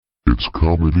It's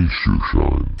Comedy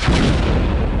Shoeshine.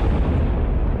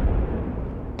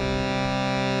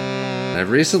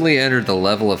 I've recently entered the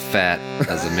level of fat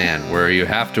as a man where you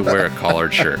have to wear a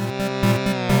collared shirt.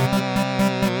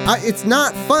 It's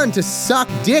not fun to suck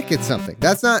dick at something.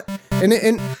 That's not...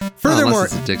 And furthermore...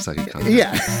 Unless it's a dick sucking contest.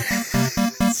 Yeah.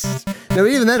 No,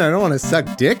 even then, I don't want to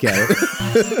suck dick at it.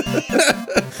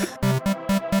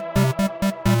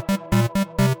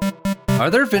 Are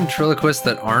there ventriloquists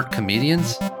that aren't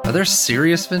comedians? Are there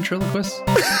serious ventriloquists?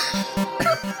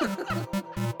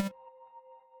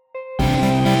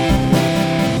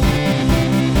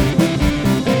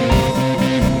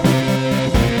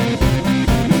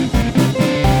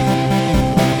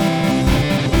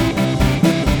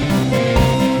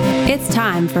 It's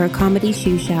time for a comedy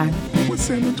shoe shine. With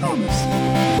Sam and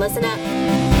Thomas. Listen up.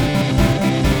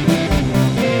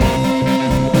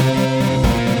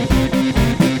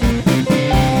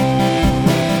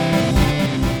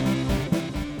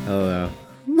 Hello.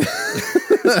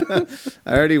 I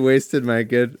already wasted my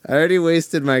good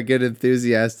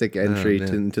enthusiastic entry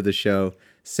into the show.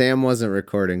 Sam wasn't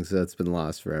recording, so that's been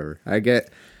lost forever. I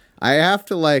have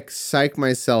to like psych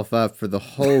myself up for the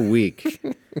whole week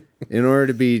in order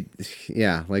to be,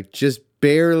 just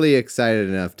barely excited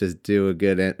enough to do a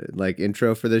good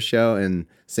intro for the show. And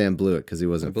Sam blew it because he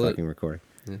wasn't fucking recording.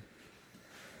 Yeah.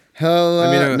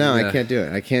 Hello. I can't do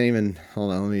it. I can't even.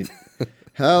 Hold on. Let me.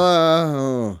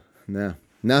 Hello. No,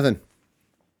 nothing.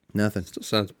 Still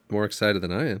sounds more excited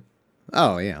than I am.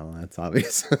 Oh yeah, well, that's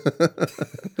obvious.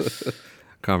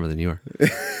 Calmer than you are.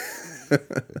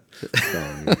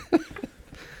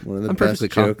 One of the best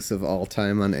jokes of all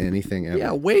time on anything ever.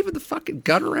 Yeah, waving the fucking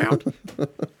gun around.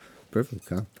 Perfectly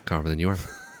calm. Calmer than you are.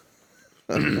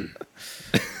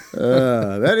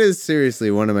 That is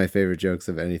seriously one of my favorite jokes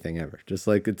of anything ever. Just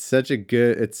like it's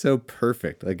so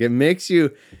perfect. Like it makes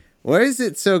you. Why is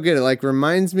it so good? It like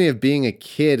reminds me of being a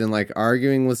kid and like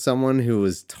arguing with someone who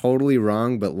was totally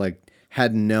wrong, but like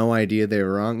had no idea they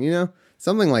were wrong. You know,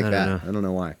 something like that. I don't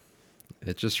know why.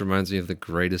 It just reminds me of the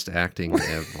greatest acting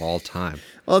of all time.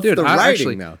 Well, it's the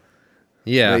writing, though.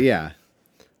 Yeah. But yeah.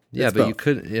 Yeah, but you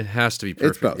couldn't... It has to be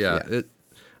perfect. It's both, yeah.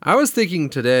 I was thinking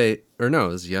today... Or no, it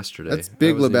was yesterday. That's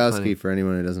Big Lebowski for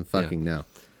anyone who doesn't fucking know.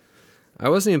 I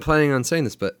wasn't even planning on saying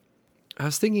this, but I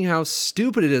was thinking how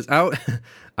stupid it is.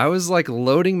 I was like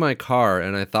loading my car,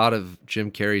 and I thought of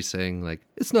Jim Carrey saying, like,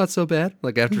 it's not so bad.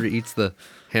 Like after he eats the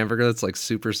hamburger that's like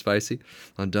super spicy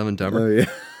on Dumb and Dumber. Oh, yeah.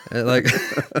 And like,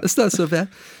 it's not so bad.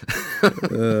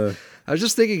 I was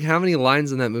just thinking how many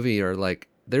lines in that movie are like,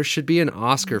 there should be an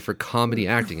Oscar for comedy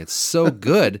acting. It's so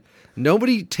good.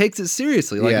 Nobody takes it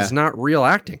seriously. Like it's not real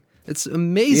acting. It's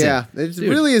amazing. Yeah, it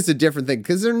really is a different thing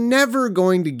because they're never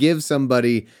going to give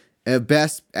somebody a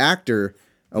Best Actor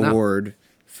award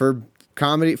for a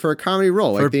comedy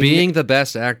role. For being the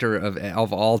best actor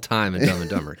of all time in Dumb and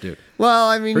Dumber, dude. Well,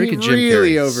 I mean, he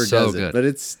really overdoes it, but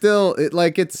it's still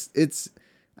it's.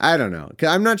 I don't know.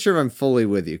 I'm not sure if I'm fully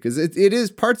with you because it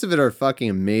is parts of it are fucking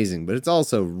amazing, but it's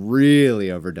also really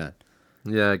overdone.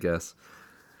 Yeah, I guess.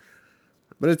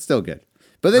 But it's still good.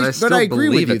 But I agree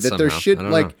with you that there should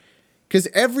like because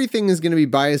everything is going to be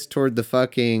biased toward the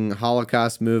fucking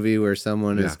Holocaust movie where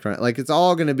someone is crying. Like it's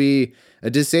all going to be a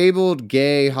disabled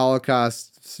gay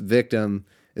Holocaust victim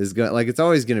is going like it's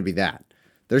always going to be that.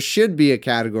 There should be a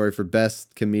category for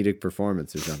best comedic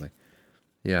performance or something.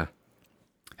 Yeah.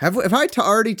 Have I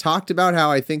already talked about how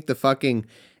I think the fucking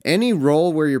any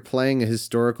role where you're playing a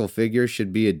historical figure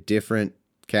should be a different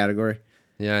category?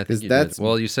 Yeah, I think you did.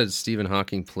 Well, you said Stephen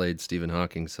Hawking played Stephen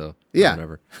Hawking, so yeah.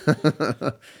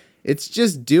 Whatever. It's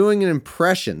just doing an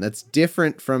impression that's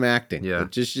different from acting. Yeah.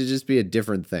 It should just be a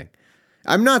different thing.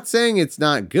 I'm not saying it's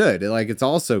not good. Like it's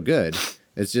also good.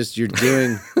 It's just you're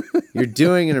doing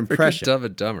an impression. Dumb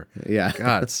and Dumber. Yeah.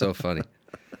 God, it's so funny.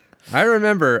 I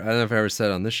remember, I don't know if I ever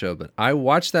said it on this show, but I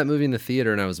watched that movie in the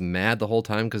theater and I was mad the whole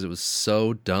time because it was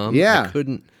so dumb. Yeah.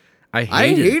 I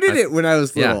hated it when I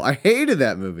was little. Yeah. I hated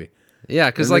that movie. Yeah,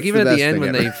 because like even at the end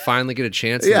when they finally get a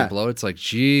chance and they blow, it's like,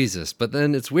 Jesus. But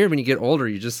then it's weird when you get older,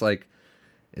 you just like,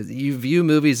 you view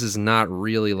movies as not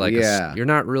really like, you're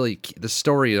not really, the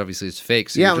story obviously is fake,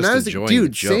 so you're just enjoying the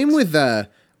jokes. Same with,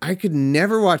 I could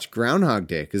never watch Groundhog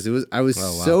Day because I was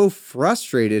so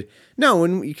frustrated.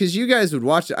 No, because you guys would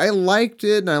watch it. I liked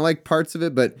it and I liked parts of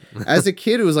it, but as a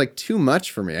kid, it was like too much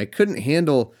for me. I couldn't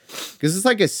handle because it's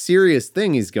like a serious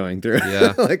thing he's going through.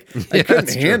 Yeah, I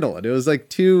couldn't handle it. It was like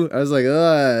too. I was like,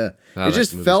 ugh. It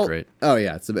just felt. Great. Oh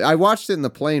yeah, I watched it in the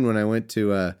plane when I went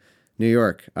to New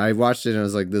York. I watched it and I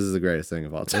was like, this is the greatest thing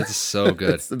of all time. It's so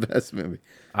good. It's the best movie.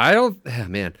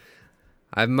 Man.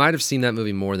 I might have seen that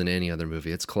movie more than any other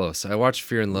movie. It's close. I watched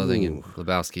Fear and Loathing and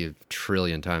Lebowski a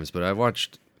trillion times, but I've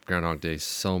watched Groundhog Day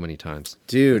so many times.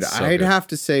 Dude, It's so I'd good. have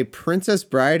to say Princess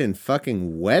Bride and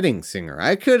fucking Wedding Singer.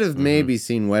 I could have maybe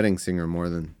seen Wedding Singer more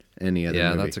than any other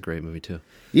Yeah, movie. that's a great movie too.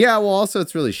 Yeah, well, also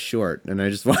it's really short, and I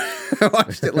just I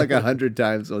watched it like 100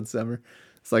 times one summer.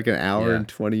 It's like an hour Yeah. and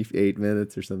 28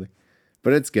 minutes or something.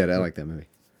 But it's good. I like that movie.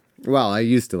 Well, I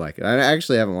used to like it. I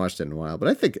actually haven't watched it in a while, but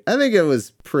I think it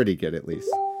was pretty good at least.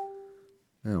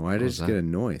 Oh, why did I was just get that? a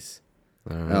noise?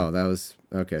 I don't know. Oh, that was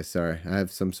okay. Sorry, I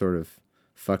have some sort of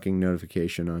fucking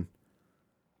notification on.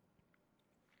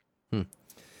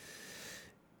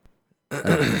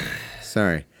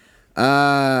 Sorry.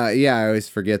 Yeah, I always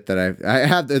forget that I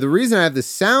have the reason I have the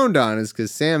sound on is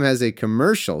because Sam has a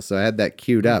commercial, so I had that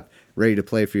queued up, ready to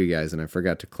play for you guys, and I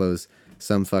forgot to close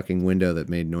some fucking window that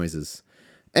made noises.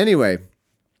 Anyway,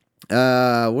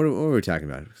 what were we talking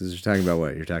about? Because you're talking about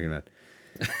what you're talking about.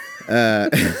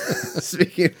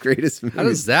 Speaking of greatest movies, How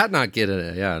does that not get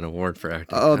an award for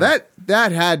acting? oh that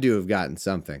had to have gotten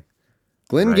something.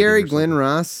 Glenn Writing Gary, or Glenn something.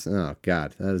 Ross. Oh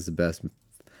God, that is the best.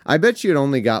 I bet you it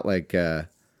only got like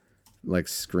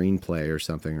screenplay or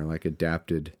something, or like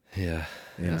adapted. Yeah,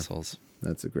 assholes.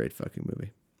 That's a great fucking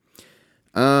movie.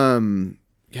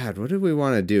 God, what did we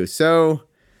want to do? So,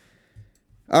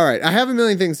 all right, I have a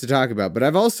million things to talk about, but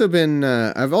I've also been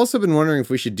wondering if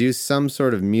we should do some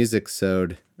sort of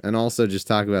music-sode and also just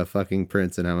talk about fucking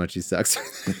Prince and how much he sucks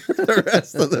for the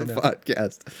rest of the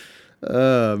podcast.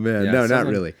 Oh man, Yeah, no, not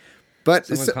someone- really. But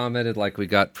Someone commented like we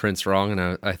got Prince wrong,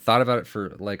 and I thought about it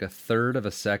for like a third of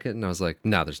a second, and I was like,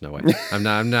 no, there's no way. I'm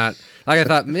not. Like I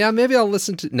thought, yeah, maybe I'll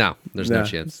listen to. No, there's no No,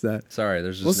 chance. it's not. Sorry,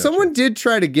 there's just well, no someone chance. did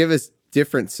try to give us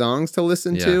different songs to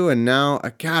listen Yeah. to, and now,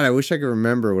 God, I wish I could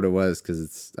remember what it was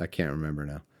because I can't remember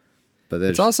now. But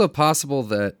there's It's also possible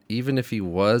that even if he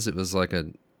was, it was like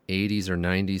an 80s or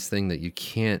 90s thing that you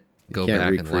can't go can't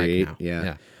back recreate. and like now.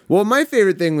 Yeah. Well, my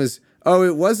favorite thing was,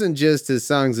 it wasn't just his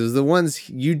songs; it was the ones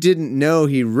you didn't know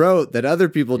he wrote that other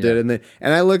people did. Yeah.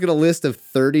 And I look at a list of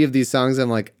 30 of these songs, I'm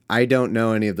like, I don't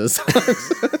know any of those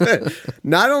songs.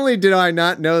 Not only did I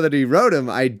not know that he wrote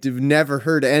them, I've never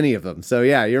heard any of them. So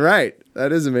yeah, you're right.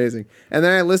 That is amazing. And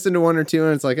then I listened to one or two,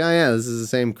 and it's like, oh yeah, this is the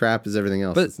same crap as everything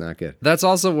else. But It's not good. That's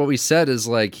also what we said is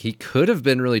like he could have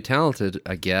been really talented,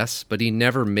 I guess, but he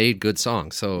never made good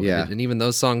songs. So Yeah. and even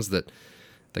those songs that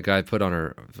the guy put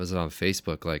on was it on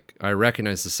Facebook, like I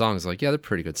recognize the songs, like, yeah, they're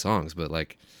pretty good songs, but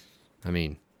like, I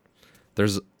mean,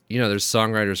 there's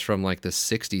songwriters from like the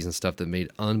 60s and stuff that made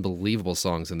unbelievable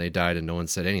songs and they died and no one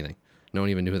said anything. No one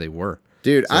even knew who they were.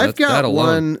 Dude, So I've that got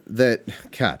alone- one that,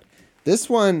 God, this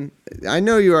one, I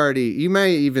know you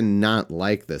may even not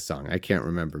like this song. I can't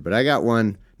remember, but I got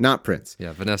one, not Prince.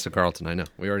 Yeah, Vanessa Carlton, I know.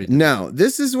 We already did. No,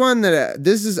 this is one that,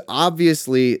 this is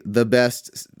obviously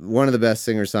one of the best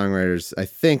singer-songwriters I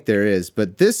think there is.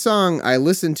 But this song, I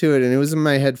listened to it and it was in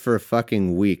my head for a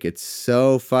fucking week. It's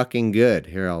so fucking good.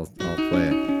 Here, I'll play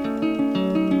it.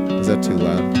 Is that too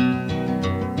loud?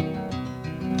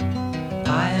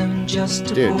 I am just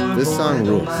a Dude, poor this boy, song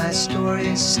though rules. my story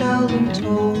is seldom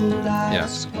told. Yeah.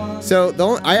 So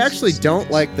I actually don't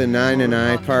like the nine and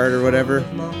I part or whatever,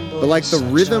 but like the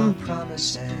rhythm, God,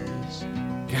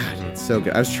 it's so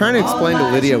good. I was trying to explain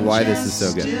to Lydia why this is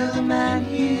so good.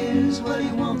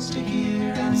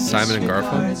 Simon and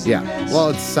Garfunkel? Yeah, well,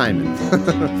 it's Simon.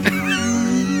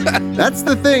 That's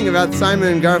the thing about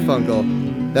Simon and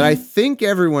Garfunkel that I think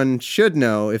everyone should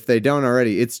know if they don't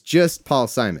already. It's just Paul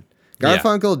Simon. Yeah.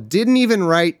 Garfunkel didn't even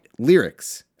write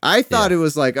lyrics. I thought it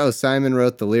was like, Simon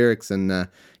wrote the lyrics and,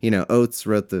 Oates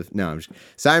wrote the... No,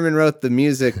 Simon wrote the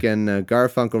music and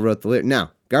Garfunkel wrote the lyrics. No,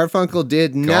 Garfunkel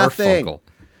did nothing. Garfunkel.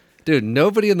 Dude,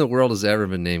 nobody in the world has ever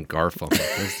been named Garfunkel.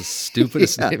 That's the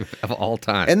stupidest Yeah. name of all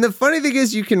time. And the funny thing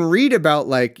is, you can read about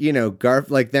like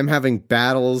them having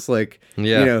battles, like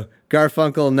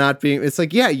Garfunkel not being. It's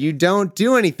like, yeah, you don't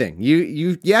do anything.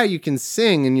 You can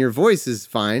sing and your voice is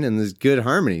fine and there's good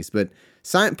harmonies, but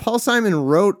Paul Simon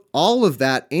wrote all of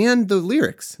that and the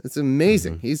lyrics. It's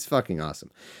amazing. He's fucking awesome.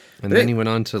 And then he went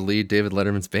on to lead David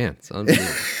Letterman's band. It's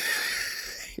unbelievable.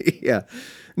 Yeah.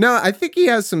 No, I think he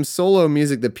has some solo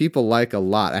music that people like a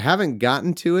lot. I haven't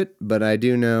gotten to it, but I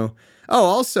do know. Oh,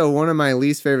 also one of my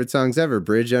least favorite songs ever,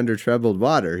 Bridge Under Troubled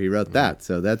Water. He wrote that,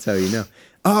 so that's how you know.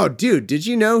 Oh, dude, did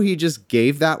you know he just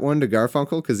gave that one to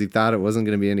Garfunkel because he thought it wasn't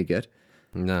going to be any good?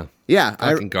 No. Yeah.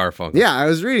 Fucking Garfunkel. Yeah, I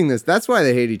was reading this. That's why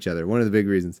they hate each other. One of the big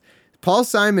reasons. Paul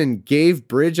Simon gave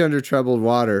Bridge Under Troubled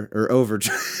Water, or over,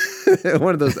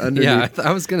 one of those underneath. Yeah,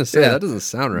 I was going to say, Yeah. that doesn't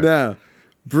sound right. No.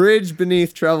 Bridge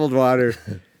Beneath Troubled Water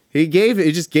He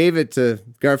just gave it to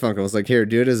Garfunkel. It was like, here,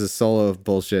 do it as a solo of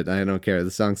bullshit. I don't care.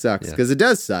 The song sucks because it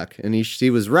does suck, and he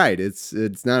was right. It's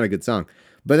not a good song.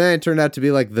 But then it turned out to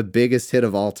be like the biggest hit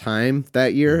of all time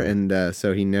that year, and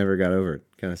so he never got over it.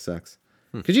 Kind of sucks.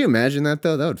 Could you imagine that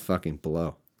though? That would fucking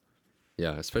blow.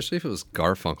 Yeah, especially if it was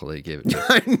Garfunkel that he gave it to.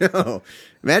 I know.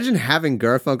 Imagine having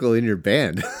Garfunkel in your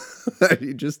band.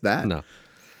 Just that. No.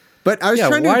 But I was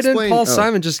trying to why explain. didn't Paul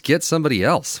Simon just get somebody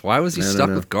else? Why was he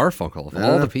stuck with Garfunkel of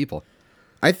all the people?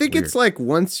 I think it's like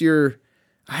once you're,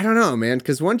 I don't know, man,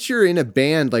 because once you're in a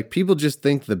band, like people just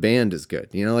think the band is good.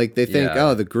 You know, like they think,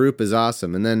 oh, the group is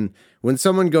awesome. And then when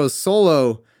someone goes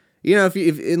solo, you know, if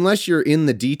unless you're in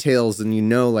the details and you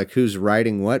know like who's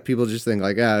writing what, people just think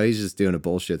like, oh, he's just doing a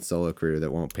bullshit solo career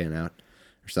that won't pan out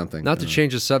or something. Not to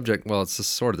change the subject. Well, it's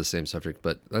sort of the same subject,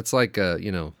 but that's like,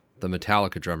 you know, the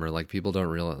Metallica drummer. Like people don't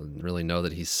really know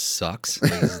that he sucks.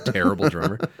 He's a terrible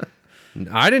drummer.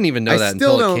 I didn't even know that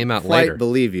until it came out later. I still don't quite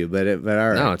believe you, but all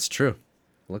right. No, it's true.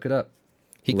 Look it up.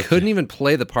 He couldn't even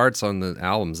play the parts on the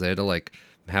albums. They had to like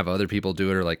have other people do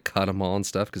it or like cut them all and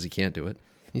stuff because he can't do it.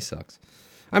 He sucks.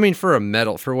 I mean, for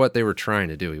what they were trying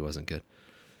to do, he wasn't good.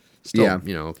 Still,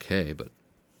 you know, okay, but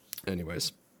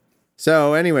anyways.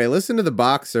 So anyway, listen to The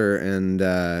Boxer, and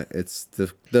it's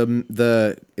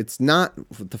it's not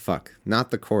what the fuck,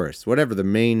 not the chorus, whatever the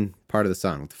main part of the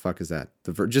song. What the fuck is that?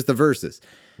 Just the verses.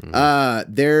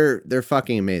 They're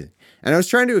fucking amazing. And I was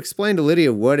trying to explain to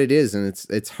Lydia what it is, and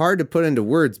it's hard to put into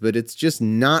words, but it's just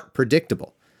not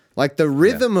predictable. Like the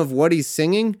rhythm of what he's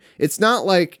singing, it's not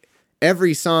like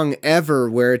every song ever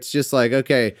where it's just like,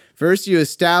 okay, first you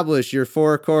establish your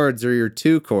 4 chords or your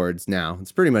 2 chords now.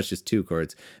 It's pretty much just 2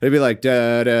 chords. It'd be like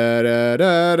da da da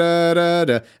da da da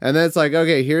da. And then it's like,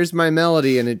 okay, here's my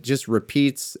melody, and it just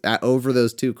repeats over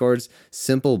those 2 chords.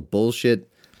 Simple bullshit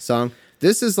song.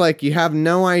 This is like you have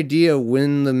no idea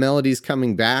when the melody's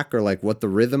coming back or like what the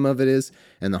rhythm of it is,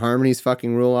 and the harmonies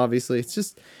fucking rule, obviously. It's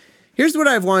just, here's what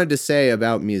I've wanted to say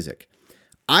about music.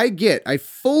 I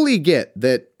fully get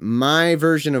that my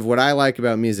version of what I like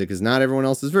about music is not everyone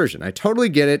else's version. I totally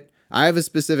get it. I have a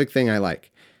specific thing I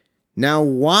like. Now,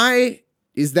 why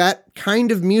is that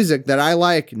kind of music that I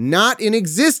like not in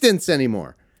existence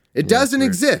anymore? It doesn't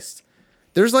exist.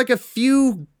 There's like a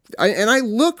few, and I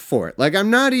look for it. Like, I'm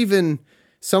not even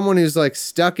someone who's like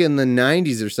stuck in the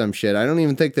 90s or some shit. I don't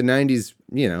even think the 90s,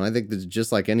 you know, I think that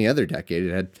just like any other decade,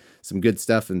 it had some good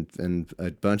stuff and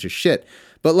a bunch of shit.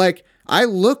 But like, I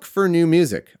look for new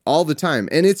music all the time,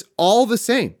 and it's all the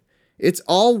same. It's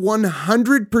all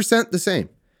 100% the same.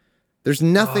 There's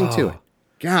nothing to it.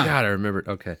 God, I remembered.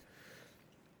 Okay.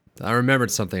 I remembered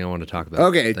something I want to talk about.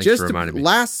 Okay, Thanks just for reminding me.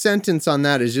 Last sentence on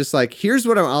that is just like, here's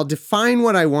what I'll define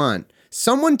what I want.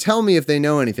 Someone tell me if they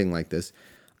know anything like this.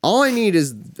 All I need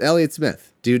is Elliott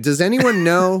Smith. Dude, does anyone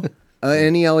know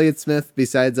any Elliott Smith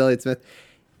besides Elliott Smith?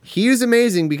 He is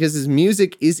amazing because his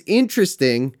music is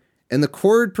interesting, and the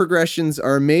chord progressions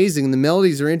are amazing, and the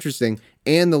melodies are interesting,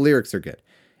 and the lyrics are good.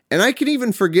 And I can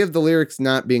even forgive the lyrics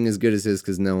not being as good as his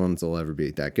because no one's will ever be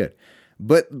that good.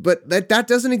 But that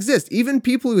doesn't exist. Even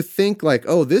people who think like,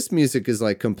 oh, this music is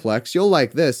like complex, you'll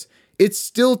like this. It's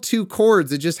still 2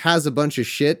 chords. It just has a bunch of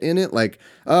shit in it. Like,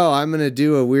 oh, I'm going to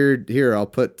do a weird, here, I'll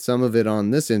put some of it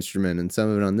on this instrument and some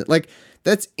of it on this. Like,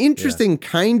 that's interesting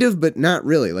kind of, but not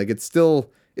really. Like, it's still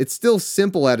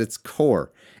simple at its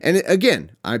core. And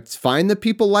again, it's fine that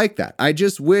people like that. I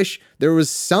just wish there was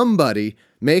somebody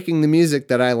making the music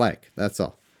that I like. That's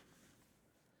all.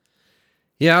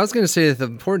 Yeah, I was going to say that the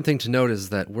important thing to note is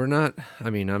that we're not, I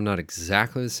mean, I'm not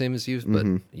exactly the same as you, but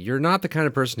you're not the kind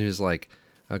of person who's like,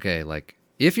 okay, like,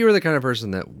 if you were the kind of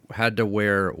person that had to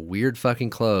wear weird fucking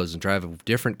clothes and drive a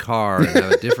different car and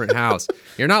have a different house,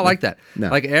 you're not like that. No.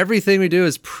 Like, everything we do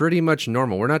is pretty much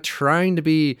normal. We're not trying to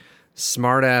be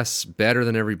smart-ass better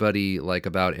than everybody, like,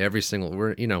 about every single,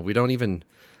 we don't even,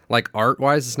 like,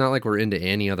 art-wise, it's not like we're into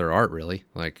any other art, really.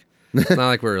 Like, it's not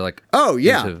like we're, like... Oh,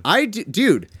 yeah.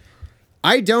 Dude,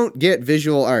 I don't get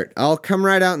visual art. I'll come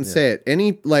right out and say it.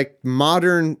 Any, like,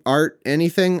 modern art,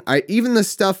 anything, even the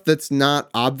stuff that's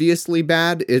not obviously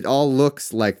bad, it all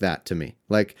looks like that to me.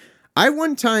 Like, I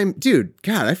one time, dude,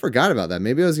 God, I forgot about that.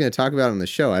 Maybe I was going to talk about it on the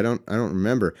show. I don't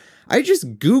remember. I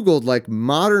just Googled, like,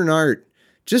 modern art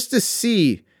just to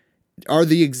see, are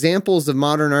the examples of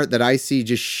modern art that I see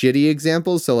just shitty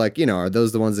examples? So, like, are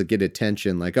those the ones that get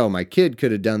attention? Like, oh, my kid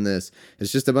could have done this.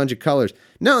 It's just a bunch of colors.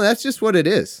 No, that's just what it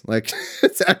is. Like,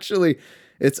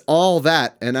 it's all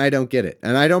that, and I don't get it.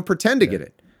 And I don't pretend to get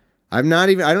it. I'm not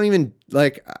even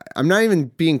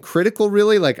being critical,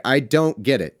 really. Like, I don't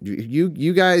get it.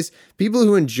 You guys, people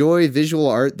who enjoy visual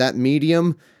art, that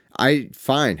medium,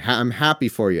 I'm happy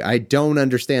for you. I don't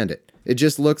understand it. It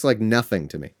just looks like nothing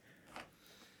to me.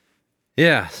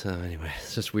 Yeah. So anyway,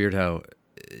 it's just weird how.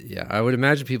 Yeah, I would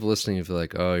imagine people listening would feel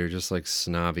like, oh, you're just like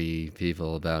snobby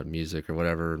people about music or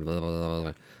whatever. Blah, blah, blah,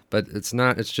 blah. But it's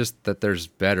not. It's just that there's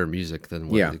better music than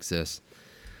what exists.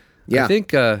 Yeah. I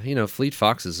think Fleet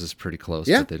Foxes is pretty close.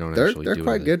 Yeah, but they don't they're actually do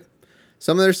quite anything. good.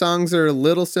 Some of their songs are a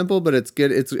little simple, but it's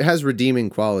good. It has redeeming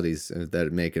qualities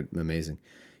that make it amazing.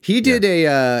 He did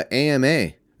a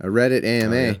Reddit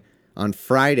AMA on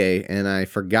Friday, and I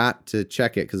forgot to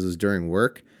check it because it was during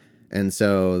work. And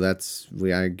so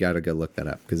I gotta go look that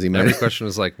up because he might. Every question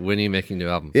was like, "When are you making a new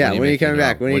album? Yeah, when are you coming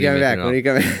back? When are you coming back? When are you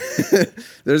coming back?"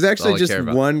 There's actually just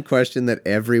one question that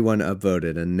everyone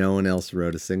upvoted, and no one else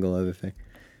wrote a single other thing.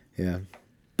 Yeah,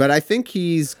 but I think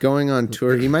he's going on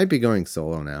tour. He might be going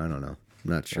solo now. I don't know.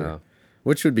 I'm not sure.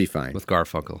 Which would be fine with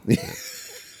Garfunkel.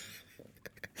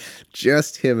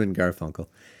 Just him and Garfunkel.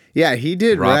 Yeah, he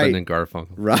did. Robin and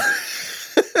Garfunkel.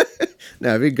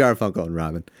 No, it'd be Garfunkel and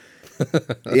Robin.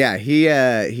 Yeah,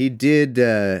 he did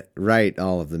write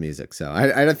all of the music. So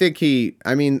I don't think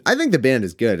I think the band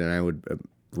is good, and I would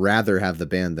rather have the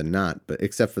band than not, but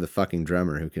except for the fucking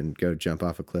drummer who can go jump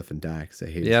off a cliff and die because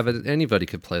I hate it. But anybody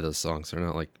could play those songs. They're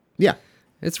not like... Yeah.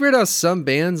 It's weird how some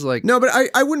bands like... No, but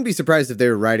I wouldn't be surprised if they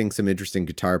were writing some interesting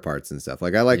guitar parts and stuff.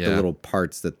 Like, I like the little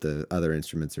parts that the other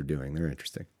instruments are doing. They're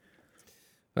interesting.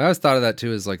 I always thought of that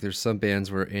too. Is like there's some bands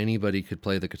where anybody could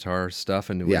play the guitar stuff,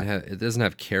 and it doesn't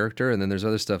have character. And then there's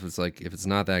other stuff. It's like if it's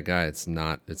not that guy, it's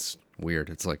not. It's weird.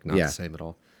 It's like not the same at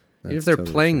all. Even if they're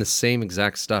totally playing the same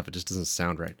exact stuff, it just doesn't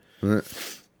sound right.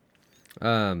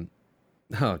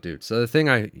 Oh, dude. So the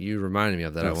thing you reminded me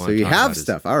of that I want. So you have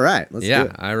stuff. All right, let's do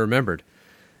it. I remembered.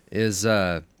 Is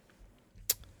have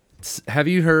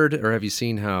you heard or have you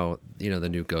seen how the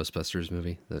new Ghostbusters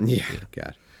movie?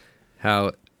 God.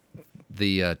 How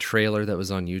the trailer that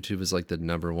was on YouTube is like the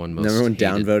number one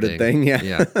downvoted thing.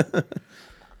 Yeah.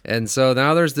 And so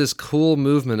now there's this cool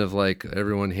movement of like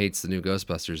everyone hates the new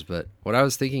Ghostbusters, but what I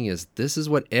was thinking is this is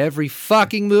what every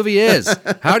fucking movie is.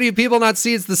 How do you people not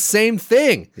see it's the same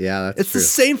thing? Yeah, it's true. The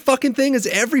same fucking thing as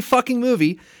every fucking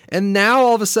movie. And now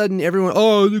all of a sudden everyone,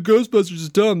 the Ghostbusters is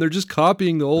dumb. They're just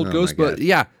copying the old Ghostbusters.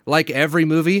 Yeah, like every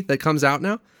movie that comes out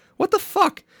now. What the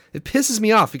fuck? It pisses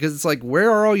me off because it's like,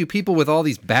 where are all you people with all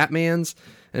these Batmans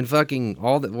and fucking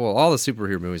all the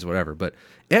superhero movies, whatever. But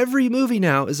every movie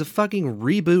now is a fucking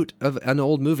reboot of an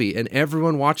old movie, and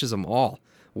everyone watches them all.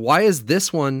 Why is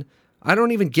this one? I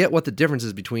don't even get what the difference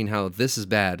is between how this is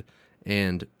bad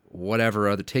and whatever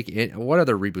other what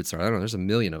other reboots are. I don't know. There's a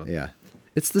million of them. Yeah,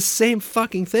 it's the same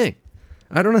fucking thing.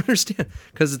 I don't understand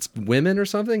because it's women or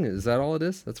something. Is that all it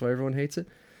is? That's why everyone hates it.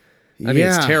 I mean,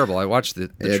 it's terrible. I watched the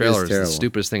trailer. It's the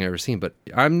stupidest thing I've ever seen, but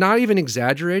I'm not even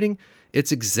exaggerating.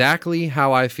 It's exactly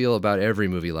how I feel about every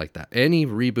movie like that. Any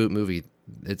reboot movie,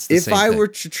 it's the same thing. If I were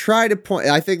to try to point,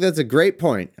 I think that's a great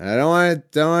point. I don't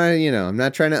want to, I'm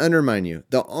not trying to undermine you.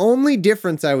 The only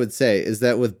difference I would say is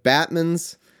that with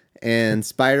Batmans and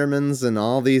Spider-Mans and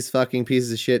all these fucking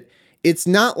pieces of shit, it's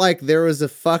not like there was a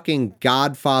fucking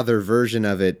Godfather version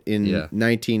of it in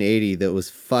 1980 that was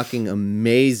fucking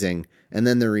amazing, and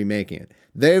then they're remaking it.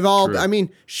 They've all, True. I mean,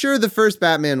 sure, the first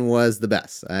Batman was the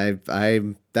best.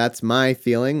 That's my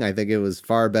feeling. I think it was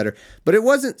far better, but it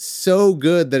wasn't so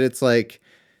good that it's like,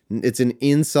 it's an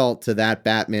insult to that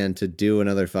Batman to do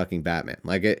another fucking Batman.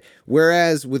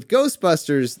 Whereas with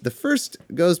Ghostbusters, the first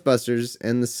Ghostbusters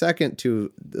and the second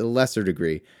to a lesser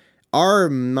degree are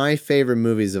my favorite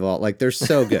movies of all. Like, they're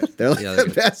so good. They're like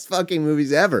the best fucking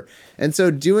movies ever. And so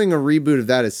doing a reboot of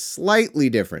that is slightly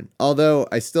different. Although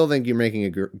I still think you're making a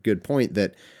good point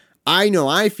that I know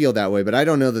I feel that way, but I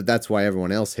don't know that that's why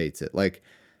everyone else hates it. Like,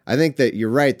 I think that you're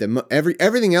right that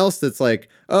everything else that's like,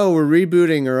 oh, we're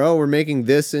rebooting or oh, we're making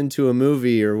this into a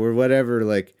movie or we're whatever,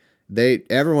 like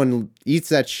everyone eats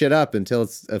that shit up until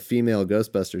it's a female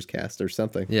Ghostbusters cast or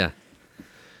something. Yeah.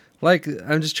 Like,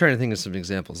 I'm just trying to think of some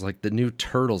examples, like the new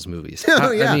Turtles movies.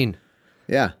 Oh, yeah. I mean,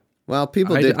 yeah. Well,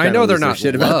 people did. I know they're not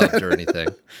shit loved or anything,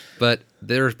 but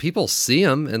people see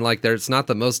them, and like, it's not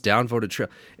the most downvoted.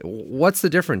 What's the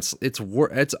difference?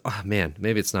 Man,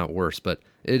 maybe it's not worse, but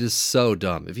it is so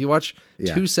dumb. If you watch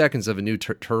 2 seconds of a new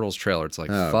Turtles trailer, it's like,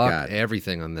 fuck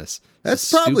everything on this. That's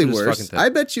probably worse. I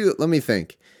bet you. Let me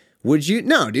think. Would you?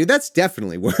 No, dude, that's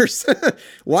definitely worse.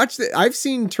 I've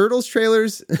seen Turtles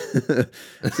trailers.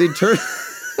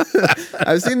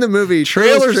 I've seen the movie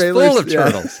trailers full of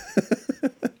turtles.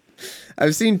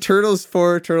 I've seen Turtles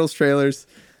 4 Turtles trailers,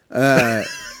 and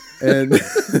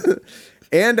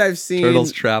and I've seen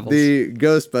Turtles Travels. the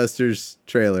Ghostbusters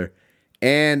trailer,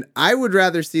 And I would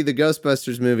rather see the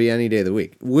Ghostbusters movie any day of the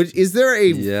week. Is there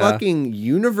a fucking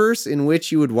universe in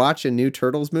which you would watch a new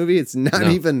Turtles movie? It's not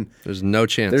even. There's no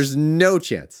chance. There's no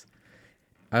chance.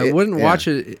 I wouldn't watch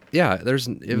it. Yeah, if it was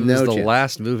the chance.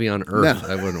 last movie on Earth,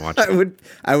 I wouldn't watch it.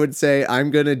 I would say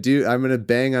I'm gonna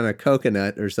bang on a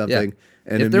coconut or something.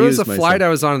 And if there was a amuse flight myself. I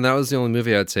was on and that was the only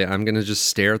movie, I'd say I'm gonna just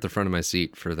stare at the front of my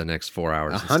seat for the next 4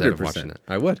 hours instead of 100%. watching it.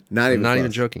 I would. Not I'm not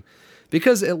even close. joking.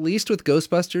 Because at least with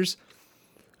Ghostbusters,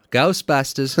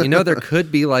 there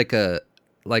could be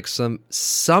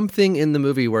something in the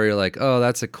movie where you're like, oh,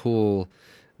 that's a cool,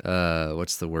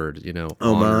 what's the word?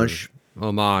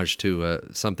 Homage to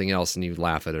something else, and you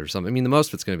laugh at it or something. I mean, the most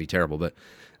of it's going to be terrible, but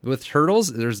with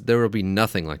Turtles, there will be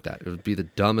nothing like that. It would be the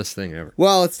dumbest thing ever.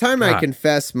 Well, it's time I God.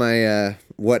 confess my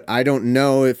what I don't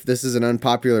know if this is an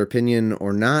unpopular opinion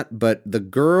or not, but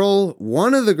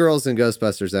one of the girls in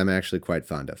Ghostbusters, I'm actually quite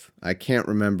fond of. I can't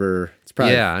remember. It's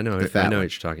probably I know the fat what one. you're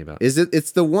talking about. Is it?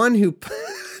 It's the one who,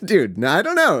 dude. No, I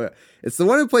don't know. It's the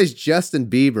one who plays Justin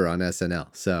Bieber on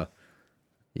SNL. So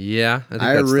Yeah, I think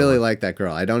I that's the really one. like that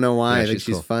girl. I don't know why. Yeah, I think she's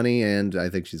she's cool. funny and I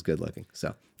think she's good looking.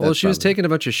 So Well, that's she was probably- taking a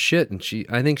bunch of shit, and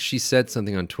I think she said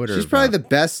something on Twitter. She's probably the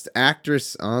best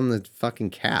actress on the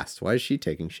fucking cast. Why is she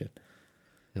taking shit?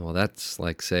 Well, that's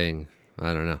like saying,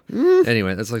 I don't know.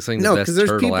 Anyway, that's like saying No, the best because there's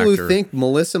turtle people actor. who think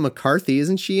Melissa McCarthy,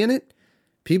 isn't she in it?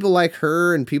 People like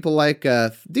her and people like,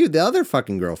 dude, the other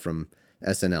fucking girl from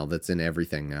SNL that's in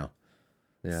everything now.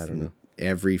 Yeah, I don't know.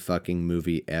 Every fucking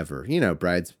movie ever. You know,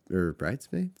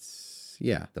 Bridesmaids?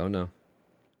 Yeah. Don't know.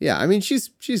 Yeah, I mean, she's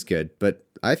good, but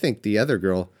I think the other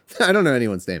girl, I don't know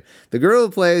anyone's name. The girl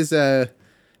who plays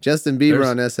Justin Bieber There's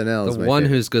on SNL is The my one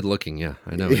favorite. who's good looking, yeah.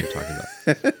 I know what you're talking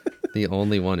about. The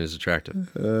only one who's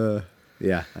attractive.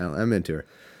 Yeah, I'm into her.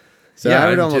 So Yeah, I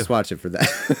would I am almost too. watch it for that,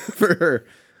 for her.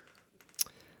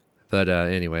 But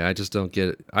anyway, I just don't get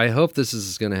it. I hope this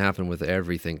is going to happen with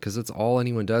everything because it's all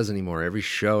anyone does anymore. Every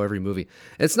show, every movie.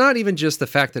 It's not even just the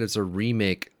fact that it's a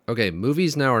remake. Okay,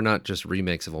 movies now are not just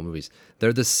remakes of old movies.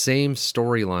 They're the same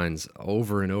storylines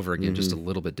over and over again, just a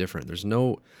little bit different. There's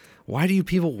no... Why do you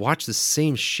people watch the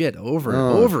same shit over and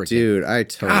over again? Dude, I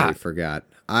totally God. forgot.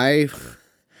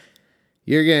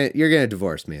 You're gonna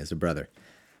divorce me as a brother.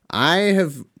 I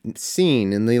have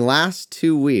seen in the last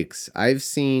 2 weeks, I've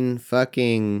seen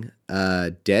fucking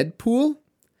Deadpool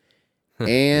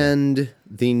and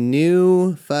the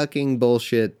new fucking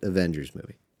bullshit Avengers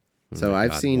movie. So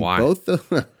I've God, seen why? both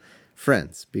the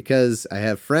friends because I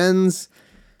have friends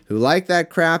who like that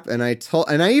crap, and I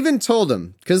even told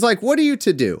them because like, what are you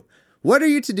to do? What are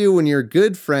you to do when your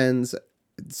good friends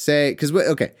say? Because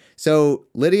okay, so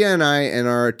Lydia and I and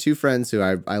our two friends who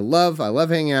I love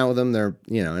hanging out with them. They're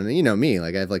and you know me,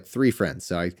 like I have like 3 friends,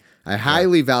 so I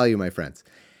highly value my friends,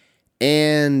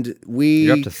 and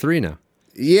You're up to 3 now.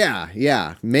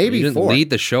 yeah, maybe You didn't 4. lead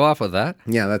the show off with that?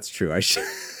 Yeah, that's true. I should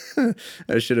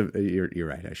have. You're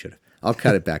right. I should have. I'll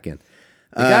cut it back in.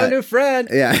 You got a new friend.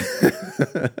 Yeah.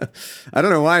 I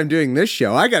don't know why I'm doing this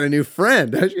show. I got a new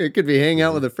friend. I could be hanging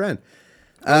out with a friend.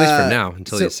 At least for now,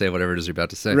 until you say whatever it is you're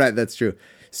about to say. Right, that's true.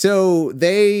 So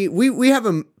we have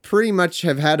pretty much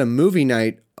have had a movie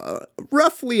night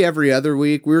roughly every other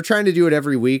week. We were trying to do it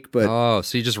every week, but Oh,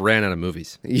 so you just ran out of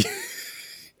movies.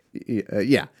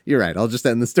 yeah, you're right. I'll just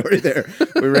end the story there.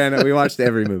 We watched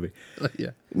every movie.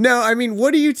 Yeah. No, I mean,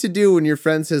 what are you to do when your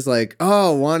friend says like,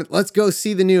 "Oh, let's go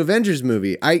see the new Avengers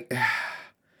movie"? So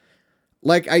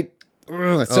I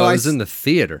was in the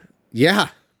theater. Yeah.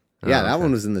 Yeah, that okay.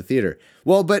 one was in the theater.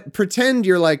 Well, but pretend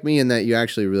you're like me in that you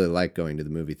actually really like going to the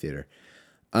movie theater.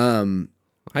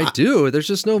 I do. There's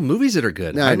just no movies that are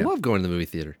good. No, I I know. love going to the movie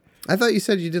theater. I thought you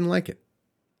said you didn't like it.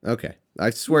 Okay. I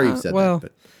swear you said well,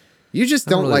 that, but you just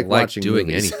I don't really like watching doing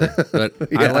movies. anything. But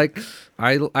Yeah.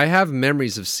 I have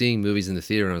memories of seeing movies in the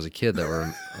theater when I was a kid that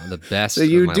were the best. So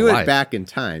you of my do life. it back in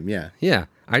time, yeah. Yeah.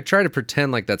 I try to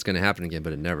pretend like that's going to happen again,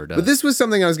 but it never does. But this was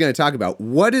something I was going to talk about.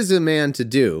 What is a man to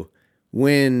do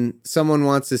when someone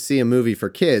wants to see a movie for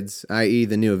kids, i.e.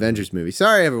 the new Avengers movie?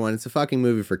 Sorry, everyone. It's a fucking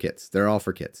movie for kids. They're all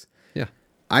for kids. Yeah.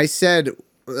 I said,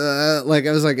 I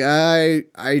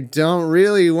don't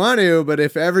really want to, but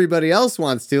if everybody else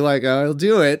wants to, I'll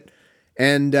do it.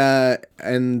 And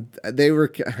they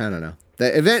were, I don't know.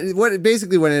 The event, what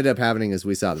ended up happening is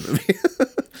we saw the movie.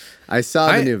 I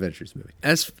saw the new Avengers movie.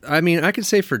 I could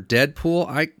say for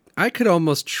Deadpool, I could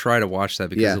almost try to watch that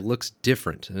because Yeah. it looks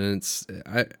different, and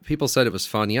people said it was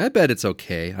funny. I bet it's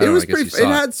okay. It was I guess pretty. you saw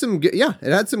It had some good. Yeah,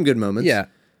 it had some good moments. Yeah,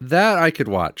 that I could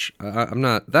watch. I'm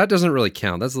not. That doesn't really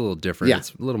count. That's a little different. Yeah.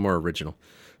 It's a little more original,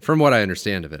 from what I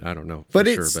understand of it. I don't know, But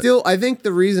for it's sure, still. I think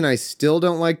the reason I still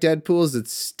don't like Deadpool is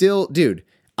it's still, dude.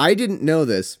 I didn't know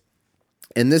this,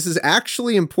 And this is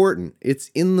actually important. It's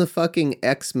in the fucking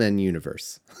X-Men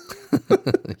universe.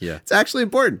 Yeah. It's actually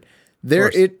important.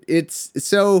 It's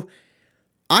so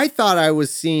I thought I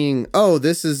was seeing,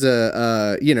 this is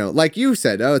like you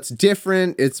said, it's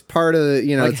different. It's part of,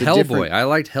 Like it's a Hellboy. different... I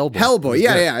liked Hellboy. Hellboy. It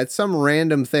was good. It's some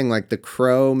random thing like The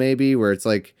Crow maybe, where it's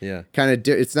like Yeah. kind of,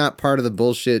 it's not part of the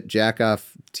bullshit jack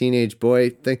off teenage boy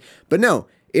thing. But no,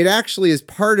 it actually is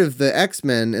part of the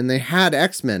X-Men, and they had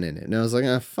X-Men in it. And I was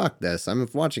like, fuck this. I'm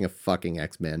watching a fucking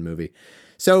X-Men movie.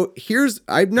 So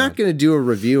I'm not going to do a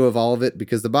review of all of it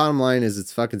because the bottom line is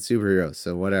it's fucking superheroes.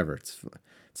 So whatever. It's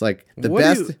like the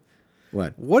best.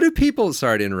 What do people,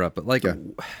 sorry to interrupt, but like, Yeah.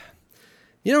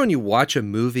 you know, when you watch a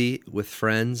movie with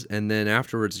friends and then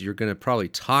afterwards you're going to probably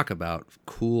talk about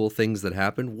cool things that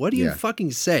happen. What do you Yeah.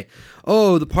 fucking say?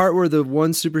 Oh, the part where the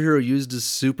one superhero used his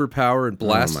superpower and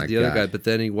blasted my the other God. guy, but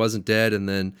then he wasn't dead and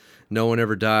then no one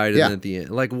ever died. Yeah. And then at the end,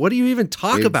 like, what do you even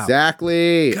talk about?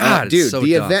 Exactly. God, it's dude, so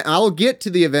the dumb. event. I'll get to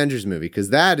the Avengers movie because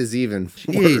that is even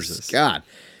worse. Jesus. God.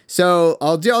 So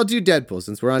I'll do Deadpool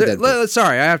since we're on Deadpool.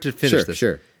 Sorry, I have to finish this.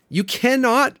 Sure. You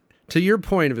cannot, to your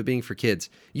point of it being for kids,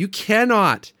 you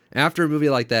cannot, after a movie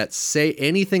like that, say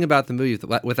anything about the movie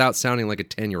without sounding like a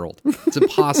 10-year-old. It's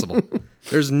impossible.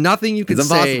 There's nothing you can It's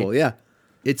say. impossible. Yeah.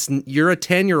 You're a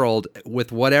 10-year-old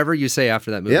with whatever you say after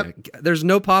that movie. Yep. There's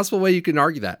no possible way you can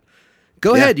argue that.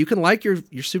 Go ahead. You can like your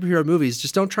superhero movies.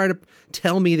 Just don't try to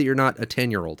tell me that you're not a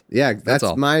 10-year-old. Yeah, that's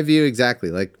all. my view exactly.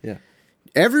 Like, Yeah.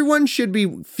 everyone should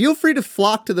feel free to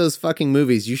flock to those fucking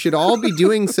movies. You should all be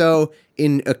doing so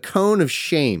in a cone of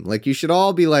shame. Like, you should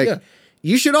all be like,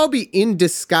 you should all be in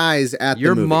disguise at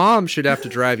Your the movie. mom should have to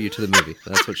drive you to the movie.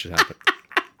 That's what should happen.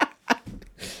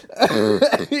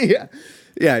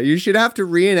 Yeah, you should have to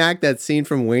reenact that scene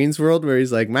from Wayne's World where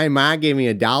he's like, my mom gave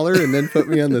me $1 and then put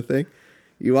me on the thing.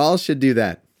 You all should do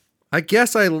that. I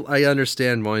guess I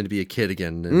understand wanting to be a kid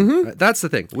again. And that's the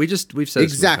thing. We've said this many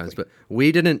Exactly. times, but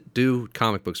we didn't do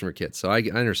comic books when we were kids, so I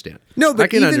understand. No, I but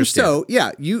can even understand. so,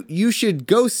 yeah, you should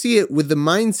go see it with the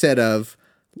mindset of,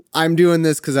 I'm doing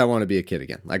this because I want to be a kid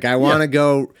again. Like, I want to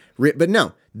go, but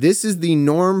no, this is the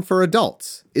norm for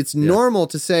adults. It's normal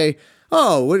to say,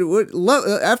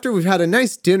 after we've had a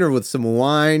nice dinner with some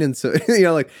wine and so,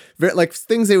 like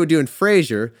things they would do in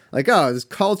Frasier, like, this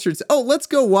cultured, let's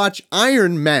go watch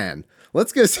Iron Man.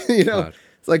 Let's go, God.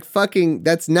 it's like fucking,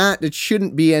 it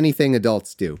shouldn't be anything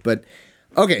adults do. But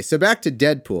okay, so back to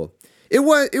Deadpool. It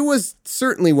was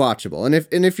certainly watchable.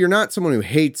 And if you're not someone who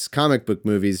hates comic book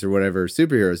movies or whatever,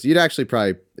 superheroes, you'd actually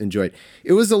probably enjoy it.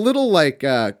 It was a little like,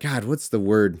 God, what's the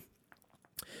word?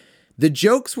 The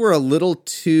jokes were a little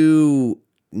too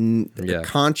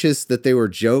conscious that they were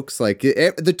jokes. Like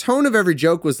the tone of every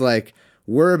joke was like,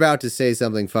 we're about to say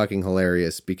something fucking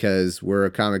hilarious because we're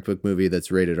a comic book movie that's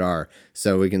rated R,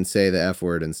 so we can say the F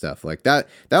word and stuff like that.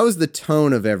 That was the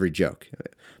tone of every joke.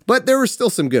 But there were still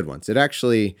some good ones. It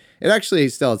actually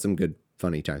still had some good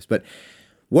funny times. But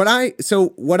what I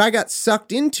got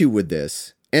sucked into with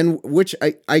this, and which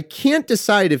I can't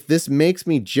decide if this makes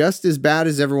me just as bad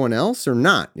as everyone else or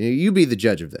not. You be the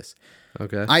judge of this.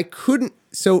 Okay.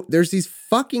 So there's these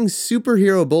fucking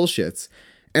superhero bullshits,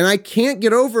 and I can't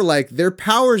get over like their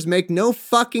powers make no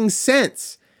fucking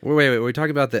sense. Wait. We're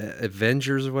talking about the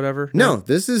Avengers or whatever? No,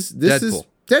 this is Deadpool.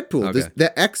 Okay.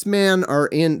 The X-Men are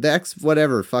in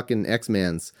the fucking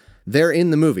X-Mans. They're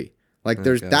in the movie. Like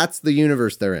that's the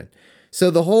universe they're in. So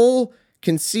the whole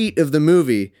conceit of the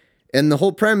movie and the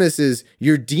whole premise is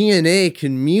your DNA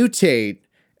can mutate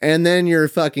and then you're a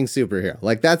fucking superhero.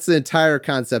 Like that's the entire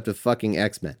concept of fucking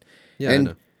X-Men. Yeah, and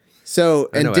I know. So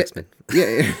I know X-Men.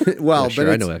 Yeah, well, Yeah, sure,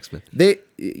 but I know X-Men.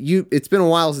 It's been a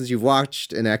while since you've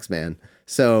watched an X-Men,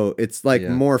 so it's like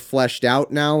more fleshed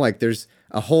out now. Like there's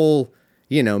a whole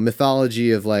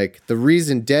mythology of like the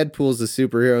reason Deadpool's a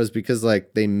superhero is because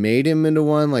like they made him into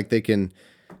one. Like they can,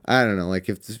 I don't know, like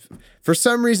if for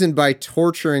some reason by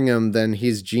torturing him, then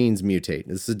his genes mutate.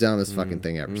 It's the dumbest fucking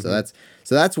thing ever.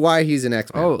 So that's why he's an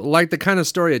X-Men. Oh, like the kind of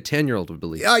story a 10-year-old would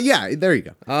believe. Yeah, there you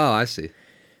go. Oh, I see.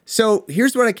 So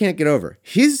here's what I can't get over.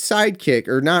 His sidekick,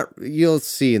 or not, you'll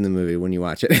see in the movie when you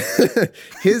watch it.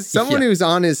 Someone who's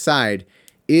on his side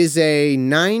is a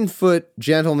 9-foot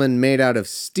gentleman made out of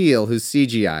steel who's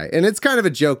CGI. And it's kind of a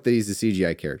joke that he's a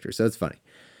CGI character, so it's funny.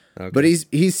 Okay. But he's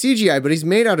CGI, but he's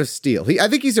made out of steel. I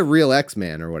think he's a real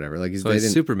X-Man or whatever. Like he's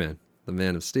Superman, the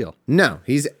Man of Steel. No,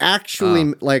 he's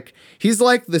actually he's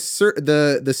like the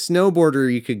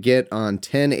snowboarder you could get on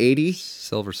 1080.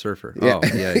 Silver Surfer. Yeah. Oh,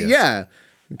 yeah. Yeah,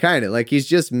 kind of like he's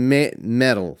just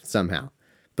metal somehow,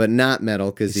 but not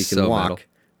metal because he can walk.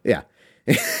 Metal.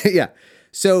 Yeah, yeah.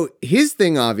 So his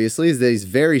thing obviously is that he's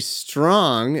very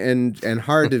strong and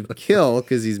hard to kill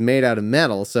because he's made out of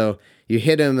metal. So you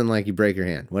hit him and like you break your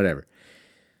hand, whatever.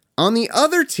 On the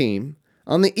other team,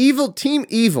 on the team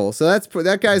evil, so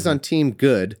that guy's on team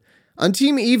good. On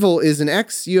team evil is an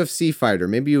ex-UFC fighter.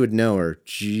 Maybe you would know her,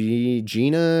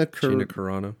 Gina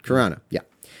Carano. Carano, yeah.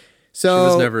 She So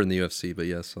was never in the UFC, but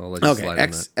yes, I'll let you slide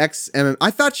on that. ex-MM.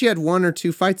 I thought she had 1 or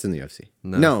 2 fights in the UFC.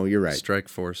 No, you're right. Strike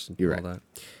Force and You're all right. that.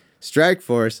 Strike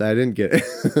Force. I didn't get it.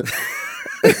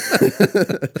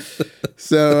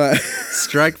 So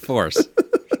Strike Force.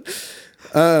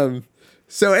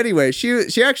 so anyway,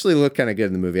 she actually looked kind of good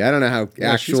in the movie. I don't know how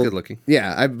Yeah, she's good looking.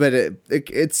 Yeah, but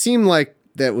it seemed like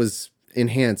that was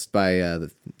enhanced by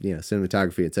the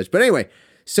cinematography and such. But anyway,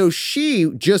 so she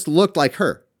just looked like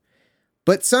her.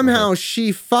 But somehow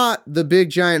she fought the big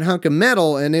giant hunk of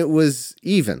metal and it was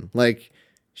even. Like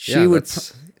she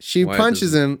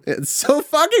punches him. It's so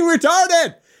fucking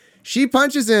retarded. She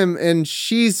punches him and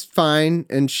she's fine.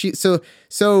 And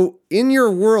so in your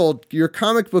world, your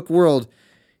comic book world,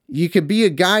 you could be a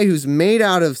guy who's made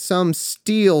out of some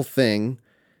steel thing,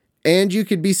 and you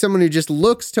could be someone who just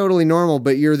looks totally normal,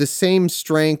 but you're the same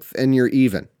strength and you're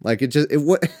even. Like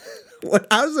what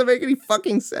how does that make any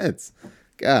fucking sense?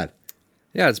 God.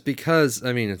 Yeah, it's because,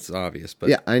 I mean, it's obvious, but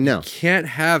Yeah, I know. you can't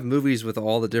have movies with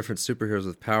all the different superheroes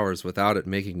with powers without it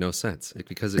making no sense,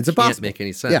 because It's can't impossible. make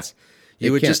any sense. Yeah,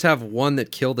 You would can't. just have one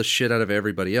that killed the shit out of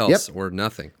everybody else, or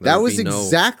nothing. There That would was be no-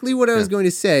 exactly what I was going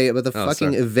to say about the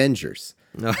fucking sorry. Avengers.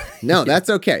 No. No, that's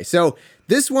okay. So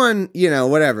this one,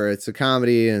 whatever. It's a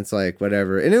comedy and it's like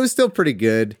whatever. And it was still pretty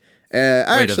good.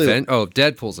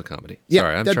 Deadpool's a comedy. Yeah,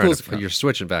 Sorry, I'm Deadpool's a trying to. comedy. You're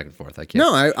switching back and forth. I can't.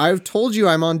 No, I've told you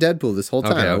I'm on Deadpool this whole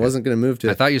time. Okay, I okay. wasn't going to move to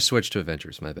I thought you switched to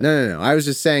Avengers. My bad. No. I was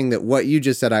just saying that what you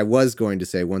just said I was going to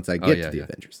say once I get yeah, to the yeah.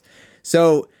 Avengers.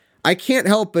 So I can't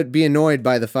help but be annoyed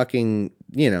by the fucking,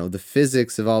 the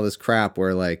physics of all this crap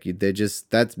where like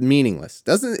that's meaningless.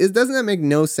 Doesn't that make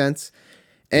no sense?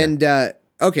 And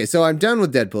okay, so I'm done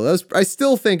with Deadpool. I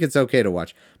still think it's okay to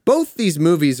watch. Both these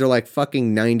movies are like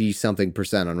fucking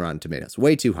 90-something% on Rotten Tomatoes.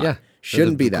 Way too high. Yeah,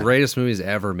 Shouldn't be the that. greatest movies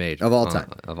ever made Of all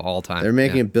time. Of all time, They're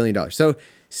making $1 billion. So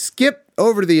skip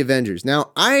over to the Avengers.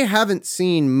 Now, I haven't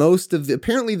seen most of the.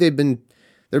 Apparently, there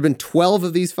have been 12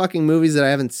 of these fucking movies that I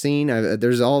haven't seen.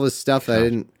 There's all this stuff that I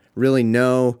didn't really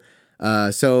know.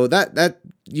 So that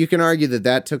you can argue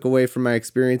that took away from my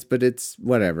experience, but it's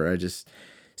whatever.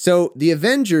 So the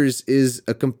Avengers is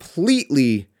a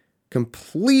completely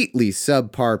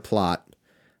subpar plot.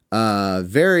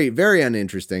 Very, very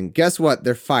uninteresting. Guess what?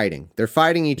 They're fighting. They're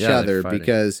fighting each other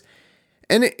because,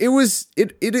 and it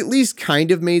at least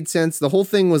kind of made sense. The whole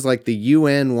thing was like the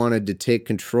UN wanted to take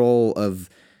control of.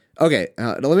 Okay,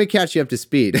 let me catch you up to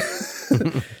speed.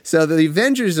 So the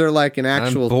Avengers are like an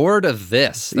actual. I'm bored of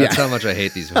this. That's how much I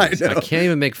hate these movies. I can't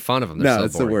even make fun of them. They're No, so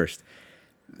it's boring. the worst.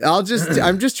 I'm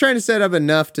just trying to set up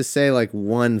enough to say like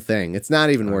one thing. It's not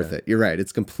even worth it. You're right.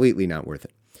 It's completely not worth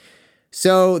it.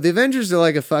 So the Avengers are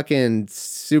like a fucking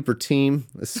super team,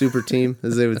 as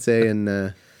they would say in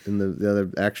the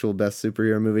other actual best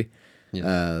superhero movie,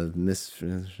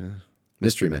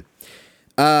 Mystery Men.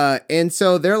 And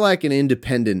so they're like an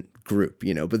independent group,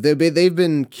 but they've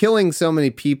been killing so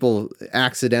many people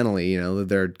accidentally,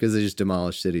 because they just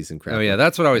demolish cities and crap. Oh yeah,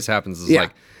 that's what always happens. Is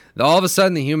like all of a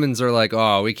sudden the humans are like,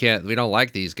 oh, we don't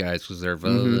like these guys because they're,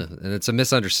 and it's a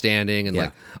misunderstanding, and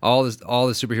like all the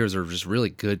superheroes are just really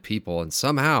good people, and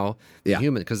somehow the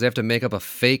human, because they have to make up a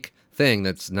fake thing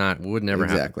would never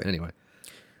happen anyway.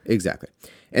 Exactly.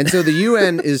 And so the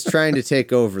UN is trying to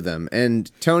take over them,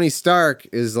 and Tony Stark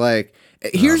is like,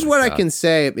 here's what I can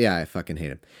say. Yeah, I fucking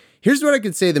hate him. Here's what I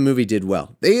could say the movie did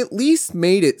well. They at least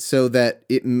made it so that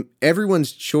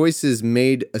everyone's choices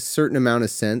made a certain amount of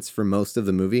sense for most of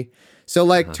the movie. So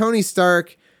like Tony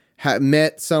Stark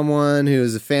met someone who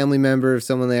was a family member of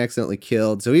someone they accidentally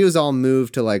killed. So he was all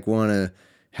moved to like want to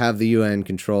have the UN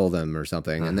control them or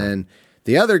something. And then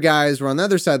the other guys were on the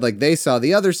other side. Like they saw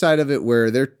the other side of it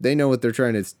where they know what they're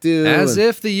trying to do. As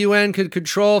if the UN could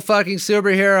control fucking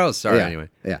superheroes. Sorry, anyway.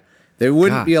 Yeah. They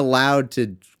wouldn't be allowed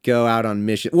to go out on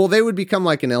mission. Well, they would become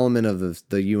like an element of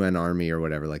the UN army or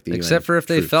whatever, like the Except UN for if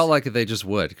they troops. felt like they just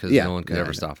would, because no one could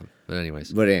ever stop them. But anyway,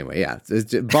 yeah.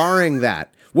 Barring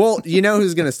that. Well,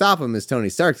 who's going to stop them is Tony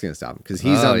Stark's going to stop them because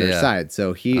he's on their side.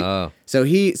 So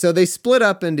they split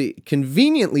up into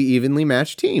conveniently evenly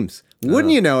matched teams.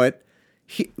 Wouldn't you know it?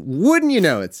 Wouldn't you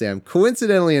know it, Sam?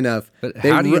 Coincidentally enough. But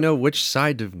how do you know which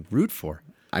side to root for?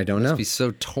 I don't know. Must be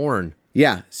so torn.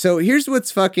 Yeah. So here's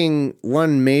what's fucking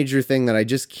one major thing that I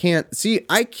just can't see.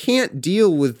 I can't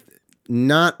deal with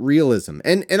not realism.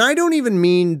 And I don't even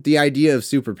mean the idea of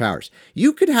superpowers.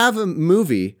 You could have a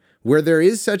movie where there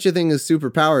is such a thing as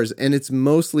superpowers and it's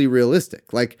mostly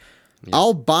realistic. Like,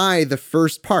 I'll buy the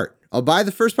first part.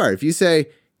 If you say,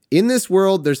 in this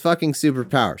world, there's fucking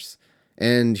superpowers,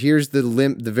 and here's the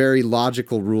very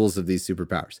logical rules of these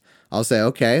superpowers, I'll say,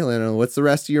 okay, what's the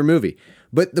rest of your movie?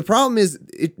 But the problem is,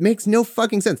 it makes no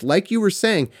fucking sense. Like you were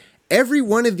saying, every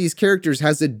one of these characters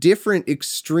has a different,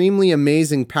 extremely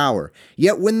amazing power.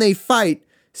 Yet when they fight,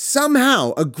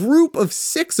 somehow a group of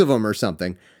 6 of them or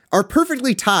something are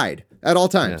perfectly tied at all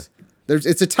times. Yeah.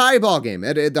 It's a tie ball game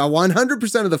at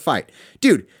 100% of the fight.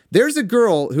 Dude, there's a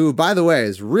girl who, by the way,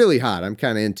 is really hot. I'm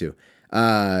kind of into.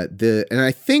 And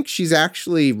I think she's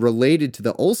actually related to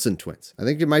the Olsen twins. I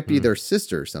think it might be their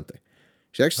sister or something.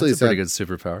 She actually That's a pretty good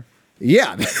superpower.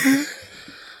 Yeah.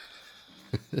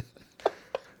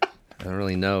 I don't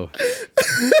really know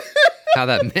how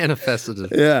that manifested.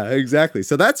 Yeah, exactly.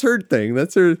 So that's her thing.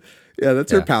 That's her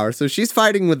power. So she's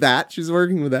fighting with that. She's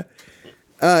working with that.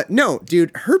 No,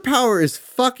 dude, her power is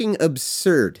fucking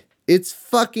absurd. It's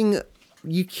fucking,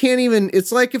 you can't even,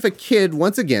 it's like if a kid,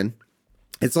 once again,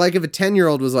 it's like if a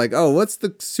 10-year-old was like, oh, what's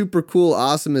the super cool,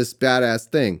 awesomest, badass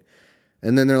thing?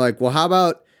 And then they're like, well, how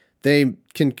about they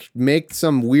can make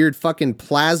some weird fucking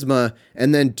plasma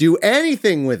and then do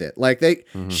anything with it. Like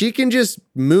she can just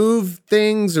move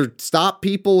things or stop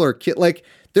people or like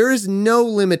there is no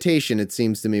limitation, it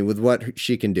seems to me, with what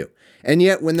she can do. And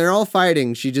yet when they're all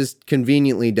fighting, she just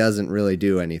conveniently doesn't really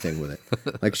do anything with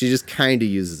it. Like she just kind of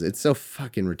uses it. It's so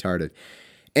fucking retarded.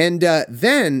 And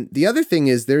then the other thing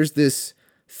is there's this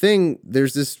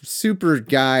super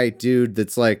guy dude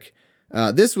that's like,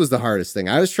 this was the hardest thing.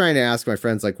 I was trying to ask my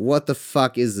friends, like, what the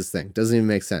fuck is this thing? Doesn't even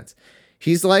make sense.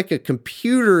 He's like a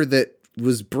computer that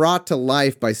was brought to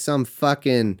life by some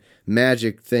fucking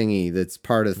magic thingy that's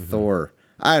part of Thor.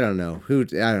 I don't know.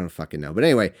 I don't fucking know. But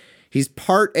anyway, he's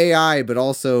part AI, but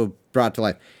also brought to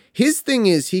life. His thing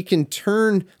is he can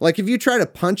turn, like if you try to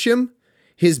punch him,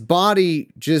 his body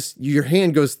your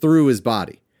hand goes through his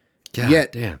body. God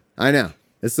damn. I know.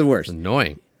 It's the worst. It's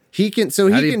annoying. How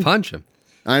do you punch him?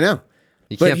 I know.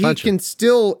 But he can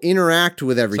still interact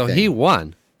with everything. So he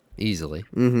won easily.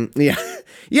 Mm-hmm. Yeah.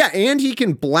 Yeah, and he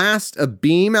can blast a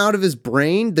beam out of his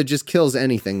brain that just kills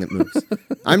anything that moves.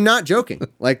 I'm not joking.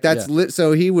 Like that's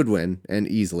so he would win and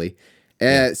easily.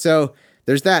 So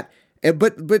there's that.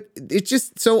 But it's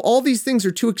just so all these things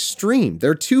are too extreme.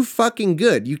 They're too fucking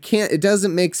good. It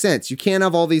doesn't make sense. You can't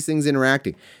have all these things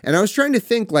interacting. And I was trying to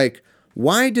think like,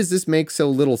 why does this make so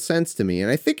little sense to me? And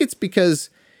I think it's because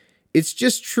it's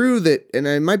just true that, and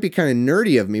it might be kind of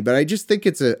nerdy of me, but I just think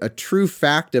it's a true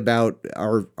fact about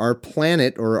our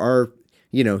planet or our,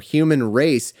 human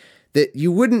race, that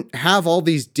you wouldn't have all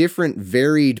these different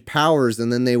varied powers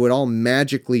and then they would all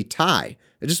magically tie.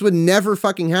 It just would never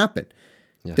fucking happen.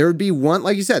 Yeah. There would be one,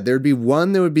 like you said, there would be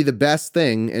one that would be the best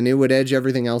thing and it would edge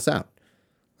everything else out.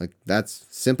 Like that's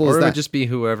simple as that. Or it would just be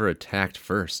whoever attacked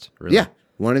first. Really. Yeah,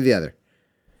 one or the other.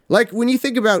 Like when you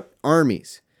think about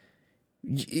armies,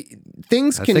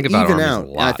 things can even out.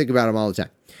 I think about them all the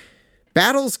time.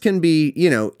 Battles can be,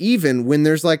 even when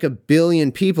there's like 1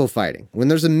 billion people fighting. When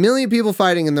there's 1 million people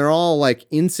fighting and they're all like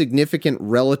insignificant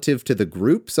relative to the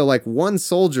group. So like one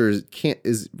soldier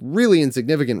is really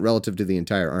insignificant relative to the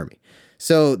entire army.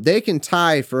 So they can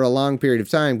tie for a long period of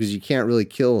time because you can't really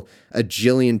kill 1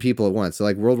 jillion people at once. So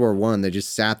like World War I, they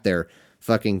just sat there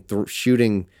fucking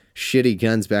shooting shitty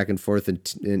guns back and forth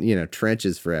in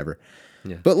trenches forever.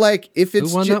 Yeah. But like if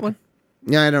it's who won that one?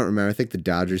 Yeah, I don't remember. I think the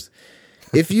Dodgers.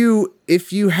 If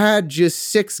you had just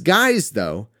 6 guys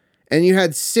though, and you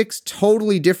had 6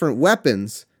 totally different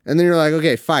weapons, and then you're like,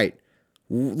 okay, fight.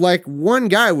 Like one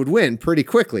guy would win pretty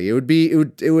quickly. It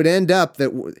would end up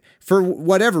that for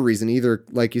whatever reason, either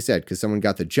like you said, because someone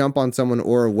got the jump on someone,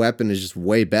 or a weapon is just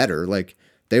way better. Like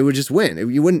they would just win.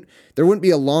 There wouldn't be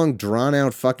a long drawn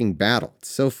out fucking battle. It's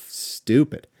so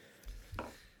stupid.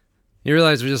 You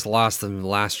realize we just lost the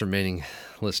last remaining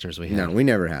listeners we had. No, we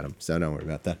never had them, so don't worry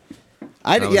about that.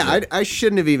 I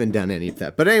shouldn't have even done any of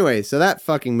that. But anyway, so that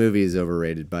fucking movie is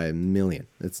overrated by 1 million.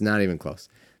 It's not even close.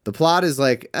 The plot is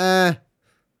like, and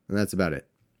that's about it.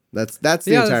 That's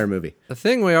the entire movie. The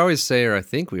thing we always say, or I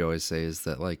think we always say, is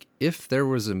that like if there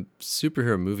was a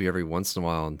superhero movie every once in a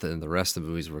while, and then the rest of the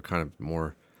movies were kind of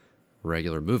more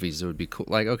regular movies, it would be cool.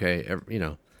 Like, okay,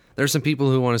 there's some people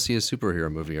who want to see a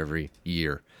superhero movie every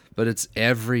year. But it's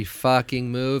every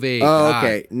fucking movie. Oh,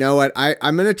 okay. Know what?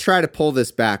 I'm going to try to pull this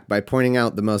back by pointing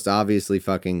out the most obviously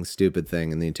fucking stupid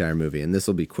thing in the entire movie. And this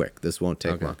will be quick. This won't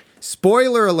take long.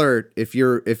 Spoiler alert if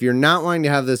you're not wanting to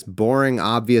have this boring,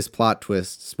 obvious plot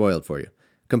twist spoiled for you.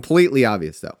 Completely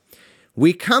obvious, though.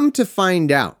 We come to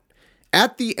find out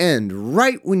at the end,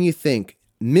 right when you think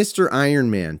Mr. Iron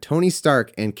Man, Tony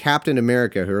Stark, and Captain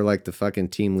America, who are like the fucking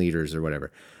team leaders or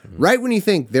whatever, right when you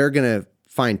think they're going to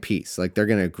find peace, like they're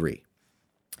going to agree,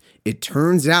 it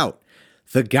turns out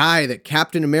the guy that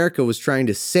Captain America was trying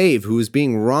to save, who was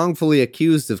being wrongfully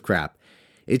accused of crap,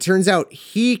 it turns out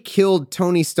he killed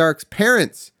Tony Stark's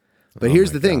parents. But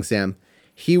here's the thing, Sam.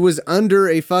 He was under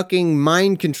a fucking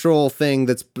mind control thing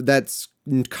that's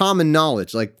common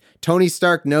knowledge. Like, Tony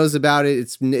Stark knows about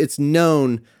it. It's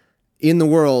known in the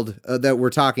world that we're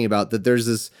talking about that there's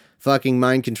this fucking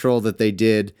mind control that they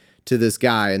did to this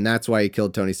guy, and that's why he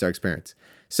killed Tony Stark's parents.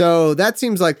 So that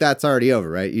seems like that's already over,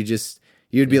 right?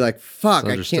 You'd be like, fuck,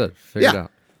 I can't. Figure it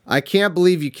out. I can't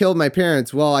believe you killed my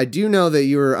parents. Well, I do know that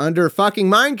you were under fucking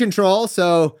mind control,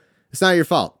 so it's not your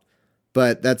fault.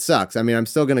 But that sucks. I mean, I'm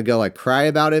still going to go like cry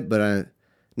about it, but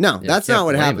no, that's not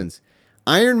what happens.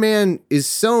 Iron Man is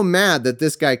so mad that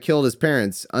this guy killed his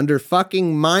parents under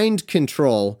fucking mind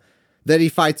control that he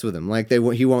fights with him. Like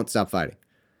he won't stop fighting.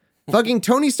 Fucking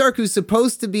Tony Stark, who's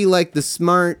supposed to be like the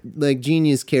smart, like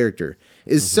genius character,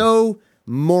 is so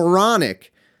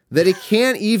moronic that he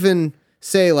can't even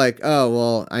say like, oh,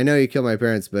 well, I know you killed my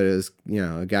parents, but it was,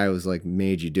 a guy was like,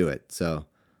 made you do it. So,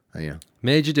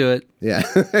 Made you do it. Yeah,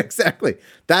 exactly.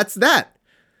 That's that.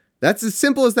 That's as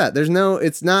simple as that.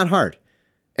 It's not hard.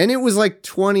 And it was like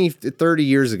 20, 30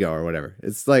 years ago or whatever.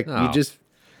 It's like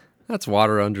That's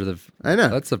water under the... I know.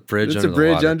 That's a bridge It's under a bridge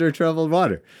the water. under troubled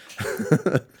water.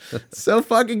 So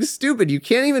fucking stupid. You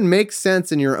can't even make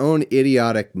sense in your own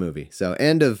idiotic movie. So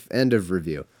end of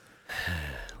review.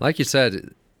 Like you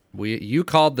said, you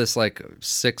called this like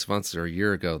 6 months or a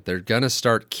year ago. They're going to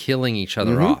start killing each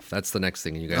other off. That's the next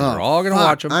thing. You guys are all going to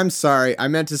watch them. I'm sorry. I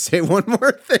meant to say one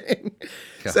more thing.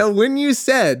 God. So when you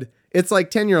said it's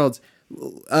like 10-year-olds...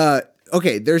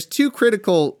 okay, there's two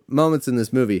critical moments in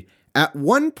this movie. At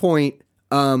one point,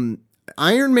 Iron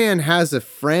Man has a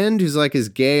friend who's like his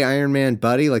gay Iron Man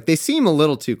buddy. Like they seem a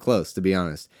little too close, to be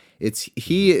honest. It's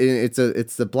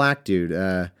the black dude.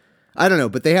 I don't know,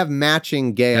 but they have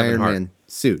matching gay Kevin Iron Hart. Man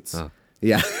suits. Oh.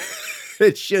 Yeah,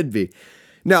 it should be.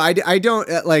 No, I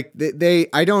don't like they.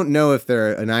 I don't know if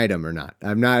they're an item or not.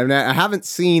 I haven't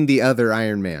seen the other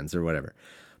Iron Mans or whatever.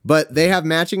 But they have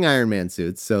matching Iron Man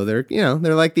suits, so they're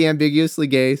like the ambiguously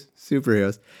gay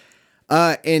superheroes.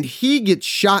 And he gets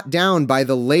shot down by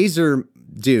the laser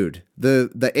dude,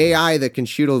 the AI that can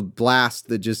shoot a blast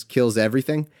that just kills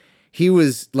everything. He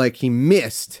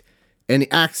missed and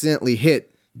accidentally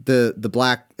hit the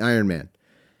black Iron Man.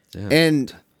 Damn.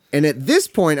 And at this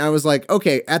point, I was like,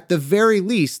 okay, at the very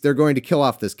least, they're going to kill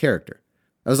off this character.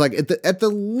 I was like, at the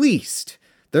least.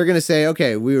 They're going to say,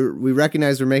 okay, we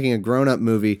recognize we're making a grown-up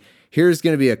movie. Here's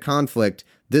going to be a conflict.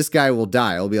 This guy will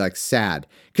die. It'll be like sad.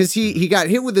 Because he got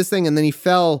hit with this thing and then he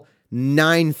fell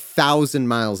 9,000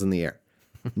 miles in the air.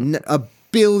 1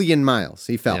 billion miles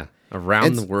he fell. Yeah,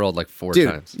 around the world like 4 dude,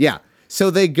 times. Yeah.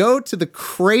 So they go to the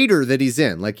crater that he's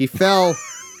in. Like he fell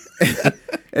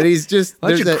and he's just...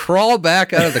 Why don't you crawl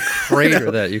back out of the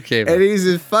crater that you came And in? he's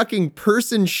a fucking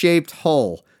person-shaped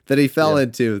hole that he fell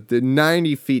into, the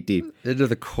 90 feet deep. Into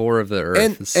the core of the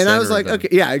earth. And I was like, okay,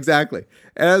 yeah, exactly.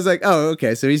 And I was like, oh,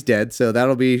 okay, so he's dead. So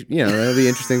that'll be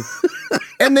interesting.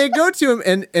 And they go to him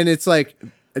and it's like,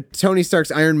 Tony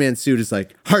Stark's Iron Man suit is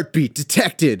like, heartbeat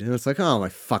detected. And it's like, oh my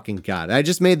fucking God. I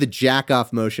just made the jack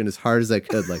off motion as hard as I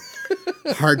could. Like,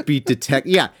 heartbeat detect.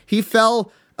 Yeah, he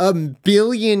fell 1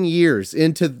 billion years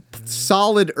into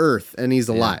solid earth and he's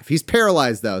alive. Yeah. He's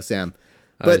paralyzed though, Sam.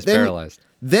 But he's paralyzed.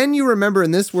 Then you remember in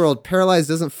this world, paralyzed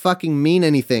doesn't fucking mean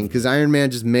anything because Iron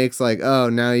Man just makes like, oh,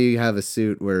 now you have a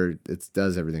suit where it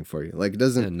does everything for you. Like it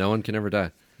doesn't. Yeah, no one can ever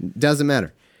die. Doesn't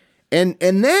matter. And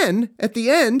then at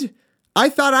the end, I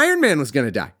thought Iron Man was going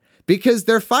to die because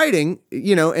they're fighting,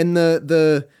 and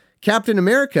the Captain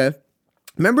America.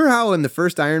 Remember how in the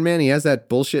first Iron Man he has that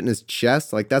bullshit in his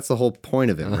chest? Like that's the whole point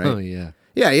of him, right? Oh yeah.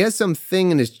 Yeah, he has some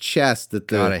thing in his chest that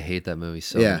God, I hate that movie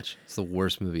so much. It's the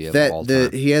worst movie of all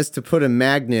time. He has to put a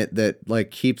magnet that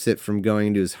like keeps it from going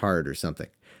into his heart or something.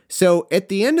 So at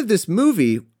the end of this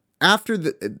movie, after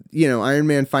Iron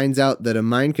Man finds out that a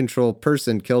mind control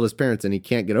person killed his parents and he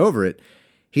can't get over it,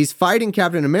 he's fighting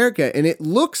Captain America, and it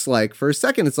looks like for a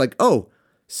second it's like, oh,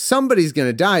 somebody's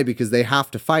gonna die because they have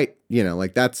to fight.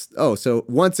 So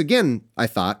once again, I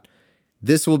thought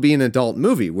this will be an adult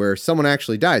movie where someone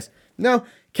actually dies. No,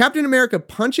 Captain America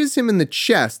punches him in the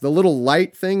chest, the little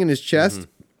light thing in his chest,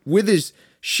 with his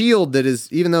shield that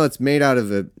is, even though it's made out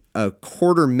of a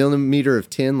 1/4 millimeter of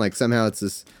tin, like somehow it's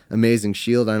this amazing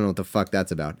shield. I don't know what the fuck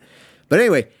that's about. But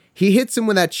anyway, he hits him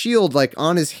with that shield like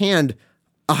on his hand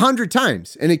 100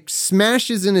 times, and it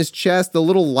smashes in his chest. The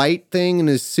little light thing in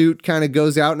his suit kind of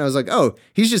goes out, and I was like, oh,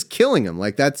 he's just killing him.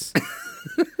 Like that's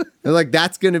like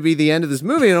that's going to be the end of this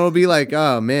movie, and it'll be like,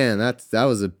 oh man, that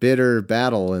was a bitter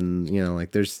battle, and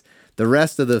like there's the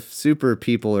rest of the super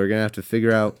people are going to have to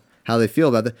figure out how they feel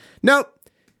about that. Nope,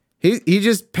 he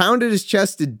just pounded his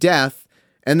chest to death,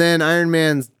 and then Iron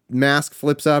Man's mask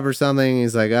flips up or something.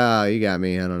 He's like, oh, you got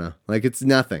me. I don't know. Like it's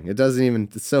nothing. It doesn't even.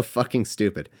 It's so fucking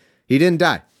stupid. He didn't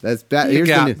die. That's bad. You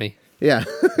got me. Yeah.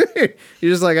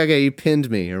 You're just like, okay, you pinned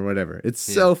me or whatever. It's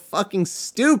so fucking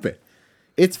stupid.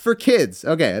 It's for kids.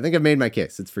 Okay, I think I've made my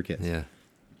case. It's for kids. Yeah.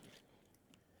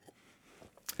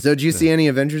 So did you see any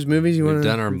Avengers movies you want to We've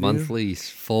done our review? monthly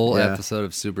full Yeah. episode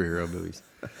of superhero movies.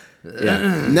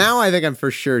 Yeah. Now I think I'm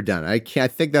for sure done. I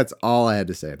think that's all I had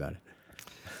to say about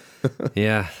it.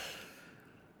 Yeah.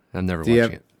 I'm never Do you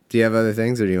watching have it. Do you have other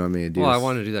things, or do you want me to do Well, I this?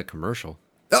 want to do that commercial.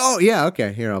 Oh, yeah,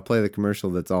 okay. Here, I'll play the commercial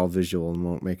that's all visual and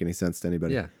won't make any sense to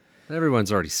anybody. Yeah.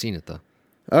 Everyone's already seen it, though.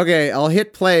 Okay, I'll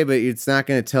hit play, but it's not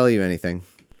going to tell you anything.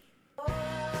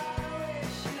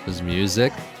 There's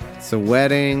music. It's a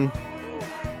wedding.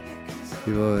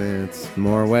 It's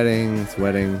more weddings,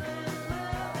 wedding,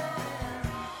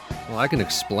 Well, I can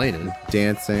explain it.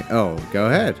 dancing. Oh, go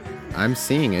ahead. I'm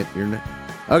seeing it. You're not.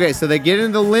 Okay, so they get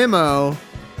in the limo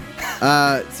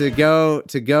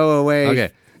to go away. Okay.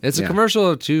 It's a Yeah. commercial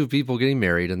of two people getting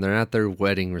married, and they're at their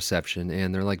wedding reception,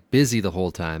 and they're like busy the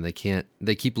whole time. They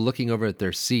keep looking over at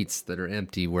their seats that are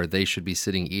empty where they should be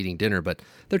sitting eating dinner, but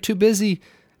they're too busy,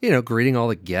 greeting all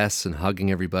the guests and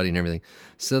hugging everybody and everything.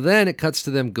 So then it cuts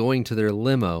to them going to their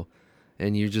limo,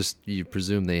 and you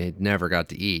presume they never got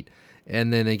to eat.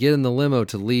 And then they get in the limo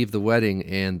to leave the wedding,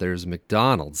 and there's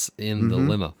McDonald's in the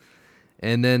limo.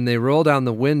 And then they roll down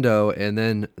the window, and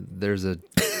then there's a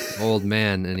old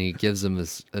man, and he gives them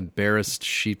this embarrassed,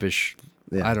 sheepish.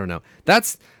 Yeah. I don't know.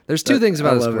 There's two things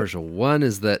about I this love it. commercial. One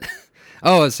is that,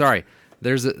 oh, sorry.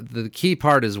 The key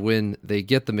part is when they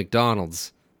get the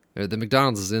McDonald's, or the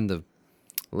McDonald's is in the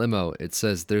limo. It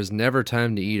says, "There's never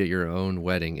time to eat at your own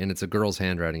wedding," and it's a girl's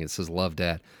handwriting. It says, "Love,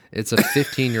 Dad." It's a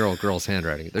 15-year-old girl's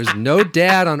handwriting. There's no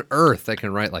dad on earth that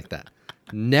can write like that.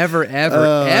 Never,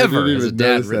 ever, ever has a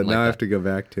dad written like now I have that. to go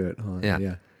back to it. Hold on.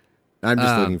 Yeah. I'm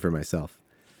just looking for myself.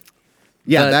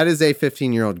 Yeah, but- that is a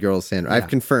 15-year-old girl's handwriting. Yeah. I've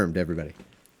confirmed, everybody.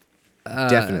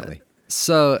 Definitely.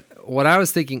 So what I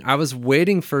was thinking, I was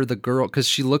waiting for the girl, because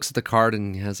she looks at the card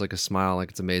and has like a smile,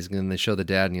 like it's amazing. And they show the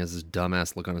dad and he has this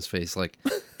dumbass look on his face. Like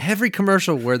every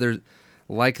commercial where they're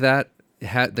like that,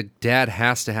 the dad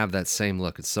has to have that same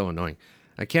look. It's so annoying.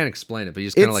 I can't explain it, but he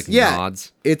just kind of like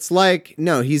nods. It's like,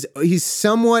 no, he's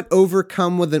somewhat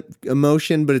overcome with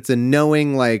emotion, but it's a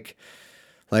knowing like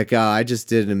I just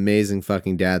did an amazing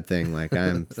fucking dad thing. Like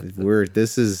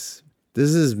this is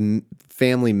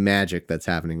family magic that's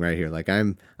happening right here. Like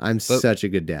I'm such a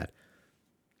good dad.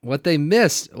 What they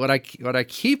missed, what I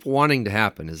keep wanting to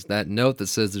happen is that note that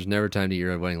says "There's never time to eat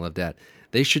your wedding, love, Dad."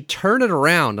 They should turn it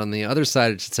around on the other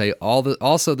side. It should say,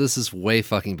 also, this is way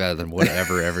fucking better than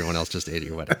whatever everyone else just ate at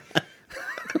your wedding.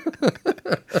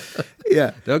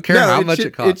 Yeah. Don't care how much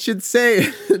it costs. It should say,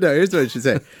 no, here's what it should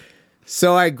say.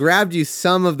 So I grabbed you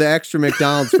some of the extra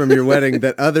McDonald's from your wedding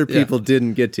that other people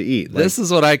didn't get to eat. Like, This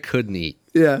is what I couldn't eat.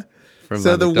 yeah. From So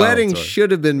my the McDonald's wedding order.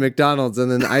 should have been McDonald's,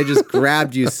 and then I just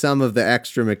grabbed you some of the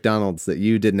extra McDonald's that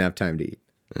you didn't have time to eat.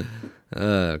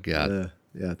 Oh, God.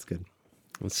 Yeah, it's good.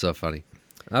 It's so funny.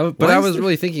 I Why is was there-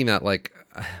 really thinking that, like,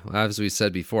 as we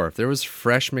said before, if there was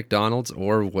fresh McDonald's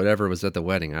or whatever was at the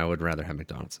wedding, I would rather have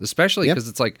McDonald's, especially Yep. because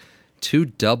it's like two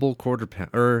double quarter pound,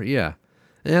 or yeah,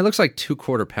 it looks like 2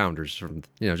 quarter pounders from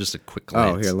just a quick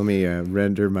glance. Oh, here, let me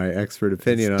render my expert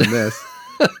opinion on this.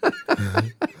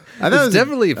 I thought It's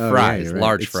definitely fries, you're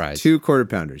large It's fries. 2 quarter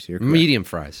pounders. You're correct. Medium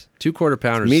fries, 2 quarter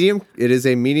pounders. Medium. It is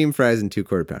a medium fries and 2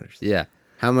 quarter pounders. Yeah.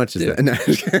 How much is that?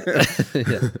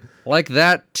 No. Like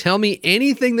that. Tell me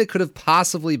anything that could have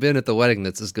possibly been at the wedding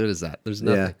that's as good as that. There's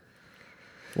nothing. Yeah.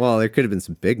 Well, there could have been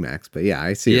some Big Macs, but yeah,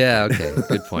 I see. Yeah. Okay.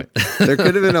 Good point. There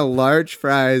could have been a large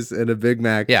fries and a Big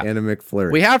Mac Yeah. and a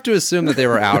McFlurry. We have to assume that they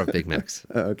were out of Big Macs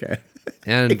Okay.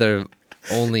 and they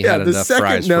only Yeah, had the enough second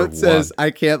fries note for says, I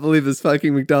can't believe this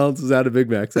fucking McDonald's was out of Big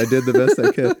Macs. I did the best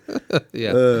I could. one.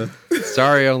 Yeah.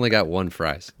 Sorry, I only got 1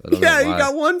 fries. I don't know Yeah, he why.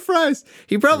 got 1 fries.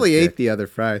 He probably ate the other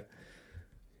fry.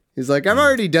 He's like, I've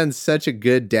already done such a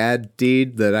good dad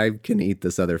deed that I can eat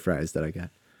this other fries that I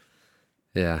got.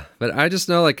 Yeah, but I just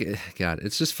know, like, God,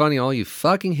 it's just funny. All you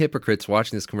fucking hypocrites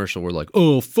watching this commercial were like,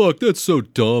 "Oh fuck, that's so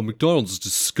dumb. McDonald's is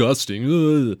disgusting."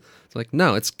 Ugh. It's like,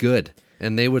 no, it's good,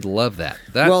 and they would love that.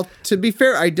 Well, to be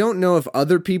fair, I don't know if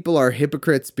other people are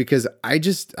hypocrites because I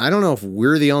don't know if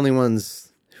we're the only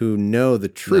ones who know the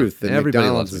truth that Everybody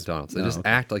McDonald's loves McDonald's. They Oh, just okay.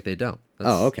 act like they don't.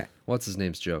 Oh, okay. What's his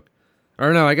name's joke?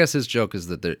 Or no, I guess his joke is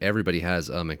that everybody has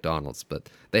a McDonald's, but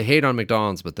they hate on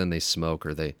McDonald's, but then they smoke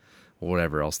or they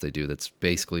whatever else they do. That's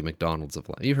basically McDonald's of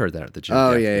life. You heard that at the gym.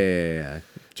 Oh yeah.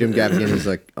 Jim Gaffigan is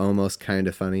like almost kind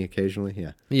of funny occasionally.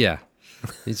 Yeah. Yeah.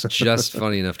 It's just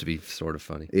funny enough to be sort of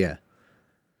funny. Yeah.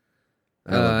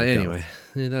 I love McDonald's.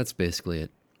 Anyway, that's basically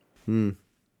it.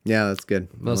 Yeah, that's good.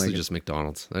 I Mostly like it. just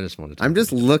McDonald's. I just wanted to. I'm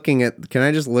just looking at. Can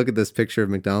I just look at this picture of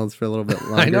McDonald's for a little bit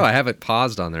longer? I know. I have it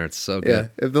paused on there. It's so Yeah. good.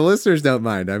 If the listeners don't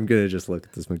mind, I'm gonna just look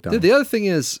at this Dude, McDonald's. the other thing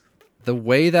is the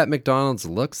way that McDonald's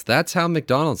looks. That's how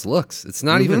McDonald's looks. It's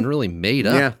not even really made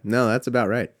up. Yeah. No, that's about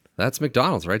right. That's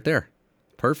McDonald's right there.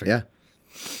 Perfect. Yeah.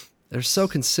 They're so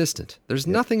consistent. There's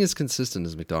nothing as consistent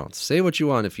as McDonald's. Say what you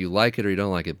want if you like it or you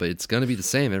don't like it, but it's going to be the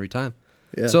same every time.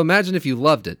 Yeah. So imagine if you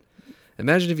loved it.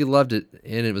 Imagine if you loved it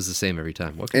and it was the same every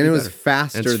time. What could And be it was better?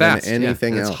 faster And it's than fast, yeah.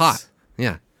 anything And else. It's hot.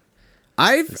 Yeah.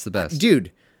 It's the best.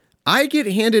 Dude, I get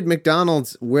handed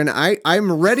McDonald's when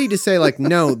I'm ready to say, like,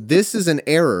 no, this is an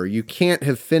error. You can't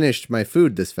have finished my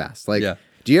food this fast. Like, Yeah.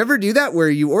 do you ever do that where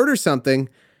you order something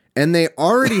and they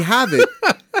already have it?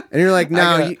 And you're like,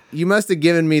 no, you must have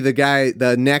given me the guy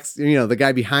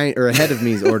behind or ahead of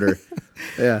me's order.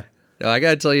 Yeah. No, I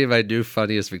got to tell you my new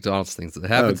funniest McDonald's things. It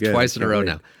happens good. twice in a Can't row wait.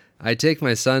 now. I take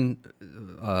my son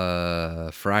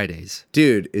Fridays.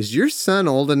 Dude, is your son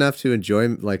old enough to enjoy,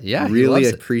 like, Yeah, he really loves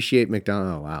it. appreciate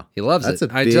McDonald's? Oh, wow. He loves That's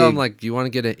it. a I big, tell him, like, do you want to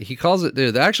get it? He calls it,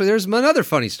 dude, actually, there's another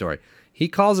funny story. He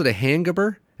calls it a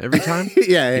hangover every time.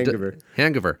 Yeah, He do- hangover.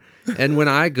 Hangover. And when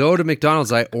I go to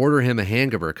McDonald's, I order him a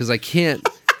hangover because I can't.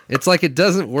 It's like it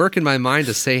doesn't work in my mind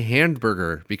to say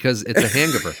hamburger because it's a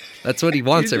hangover. That's what he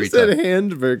wants You every just said time.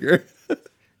 hamburger.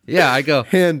 Yeah, I go,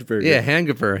 Hamburger. yeah,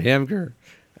 hamburger.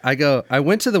 I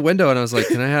went to the window and I was like,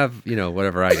 can I have,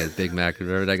 whatever I get, Big Mac or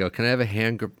whatever. And I go, can I have a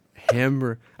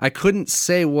hamburger? I couldn't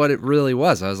say what it really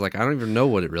was. I was like, I don't even know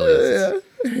what it really is.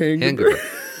 Hangover.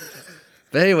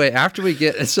 But anyway, after we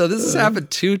get, so this has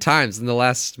happened 2 times in the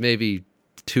last maybe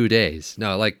 2 days.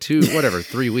 No, like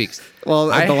 3 weeks.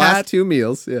 Well, I the had- last 2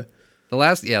 meals, yeah. The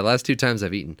last 2 times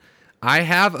I've eaten. I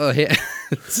have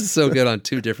this is so good on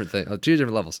 2 different things, on 2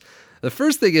 different levels. The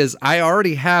first thing is I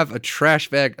already have a trash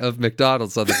bag of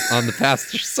McDonald's on the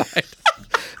passenger side.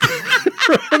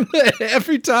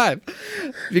 Every time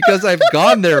because I've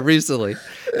gone there recently.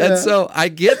 And so I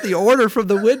get the order from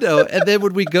the window, and then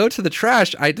when we go to the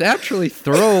trash, I naturally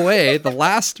throw away the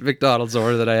last McDonald's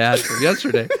order that I had from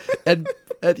yesterday. And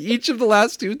at each of the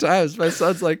last 2 times, my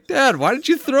son's like, Dad, why did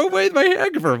you throw away my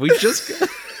hangover? We just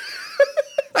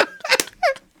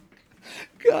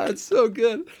God, it's so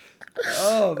good.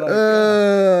 Oh my god.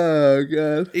 Oh,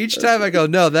 God. Each time I go,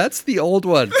 no, that's the old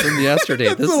one from yesterday.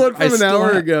 That's the one from an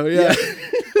hour ago, yeah.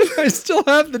 I still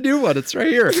have the new one. It's right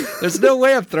here. There's no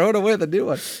way I'm throwing away the new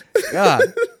one. God.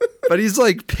 But he's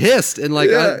like pissed and like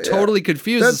Yeah, I'm totally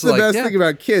confused. That's It's the like, best yeah. thing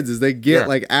about kids is they get Yeah.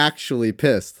 like actually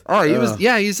pissed. Oh, he was.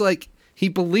 Yeah, he's like, he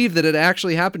believed that it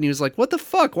actually happened. He was like, "What the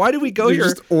fuck? Why did we go You here?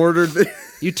 just ordered the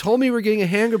You told me we're getting a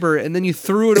hamburger, and then you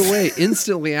threw it away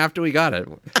instantly after we got it."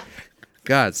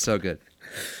 God, it's so good.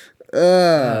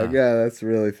 Oh, God, that's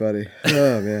really funny.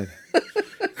 Oh, man.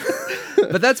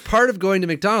 But that's part of going to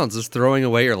McDonald's is throwing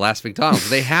away your last McDonald's.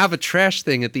 They have a trash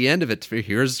thing at the end of it.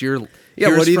 Here's your. Yeah,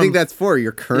 here's what do you from- think that's for?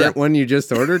 Your current Yeah. one you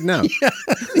just ordered? No.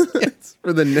 It's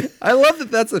for the I love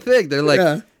that. That's the thing. They're like,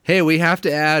 Yeah. "Hey, we have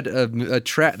to add a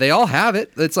trash." They all have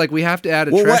it. It's like we have to add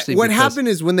a Well, trash thing. what because happened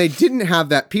is when they didn't have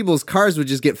that, people's cars would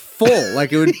just get full.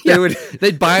 Like it would, Yeah, they would,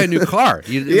 they'd buy a new car.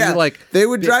 You'd be yeah, like they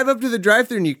would drive up to the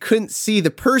drive-thru and you couldn't see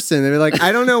the person. They'd be like,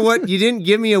 "I don't know what you didn't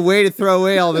give me a way to throw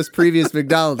away all this previous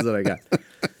McDonald's that I got."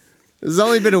 It's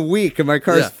only been a week and my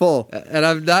car's Yeah. full. And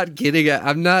I'm not getting it.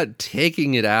 I'm not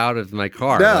taking it out of my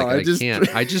car. No, like, I just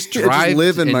can't. I just I drive.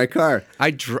 live in and my car.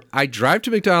 I drive to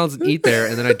McDonald's and eat there,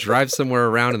 and then I drive somewhere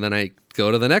around, and then I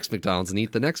go to the next McDonald's and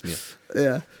eat the next meal.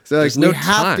 Yeah. So like There's no we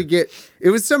have time. to get.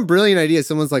 It was some brilliant idea.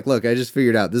 Someone's like, "Look, I just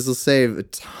figured out this will save a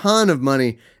ton of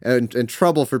money and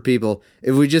trouble for people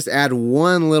if we just add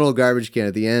one little garbage can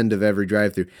at the end of every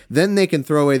drive-through. Then they can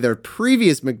throw away their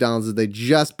previous McDonald's that they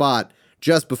just bought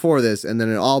just before this, and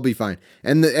then it'll all be fine."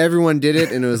 And everyone did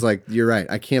it, and it was like, "You're right.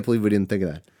 I can't believe we didn't think of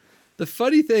that." The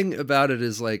funny thing about it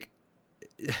is like,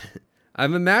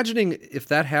 I'm imagining if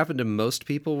that happened to most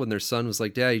people when their son was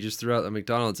like, "Dad, you just threw out the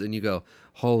McDonald's," and you go,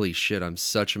 "Holy shit, I'm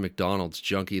such a McDonald's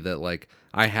junkie that like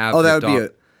I have." Oh, that would be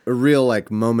McDonald's. a real like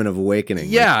moment of awakening.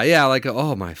 Like, Yeah, like,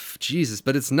 oh my Jesus,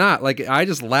 but it's not. Like, I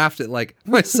just laughed at, like,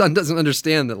 my son doesn't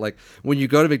understand that, like, when you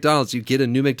go to McDonald's, you get a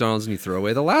new McDonald's and you throw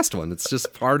away the last one. It's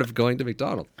just part of going to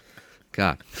McDonald's.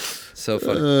 God, so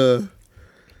funny.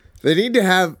 They need to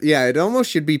have, it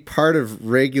almost should be part of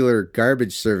regular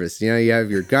garbage service. You know, you have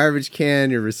your garbage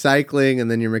can, your recycling, and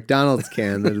then your McDonald's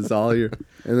can. That is all your,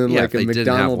 and then Yeah, like if they a didn't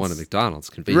McDonald's. have one at McDonald's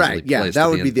conveniently Right, yeah, placed that at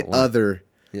would the be end the of line. other.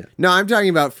 Yeah. No, I'm talking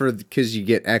about because you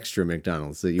get extra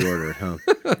McDonald's that you order at home.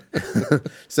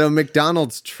 So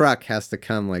McDonald's truck has to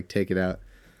come like take it out.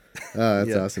 Oh, that's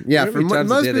Yeah. awesome. Yeah, How for many times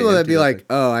a most day they people that'd empty be that like, thing?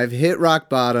 oh, I've hit rock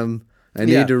bottom. I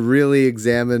Yeah. need to really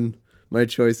examine my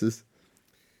choices.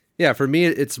 Yeah, for me,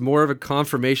 it's more of a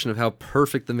confirmation of how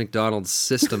perfect the McDonald's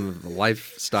system of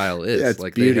lifestyle is. Yeah, it's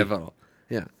like beauty. they have all,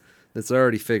 it's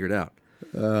already figured out.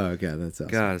 Oh god, that's awesome.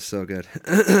 God, it's so good.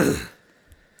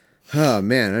 Oh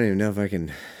man, I don't even know if I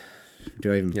can.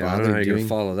 Do I even Yeah, I bother don't know how you're doing? gonna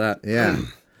follow that. Yeah.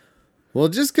 Well,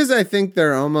 just because I think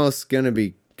they're almost gonna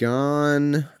be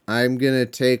gone, I'm gonna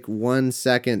take 1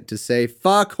 second to say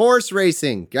fuck horse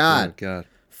racing. Oh, God. God.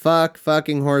 Fuck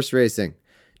fucking horse racing.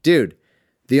 Dude,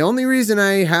 the only reason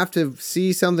I have to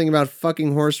see something about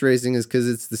fucking horse racing is because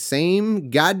it's the same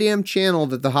goddamn channel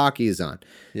that the hockey is on.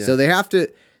 Yeah. So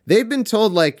they've been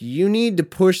told, like, you need to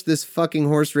push this fucking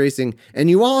horse racing, and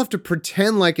you all have to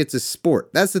pretend like it's a sport.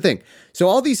 That's the thing. So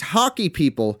all these hockey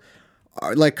people,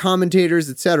 are, like commentators,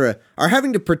 etc., are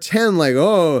having to pretend like,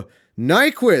 oh,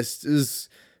 Nyquist is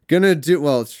gonna do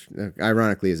well. It's,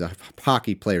 ironically, is a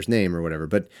hockey player's name or whatever.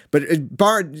 But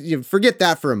forget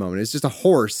that for a moment. It's just a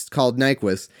horse called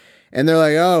Nyquist, and they're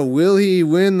like, oh, will he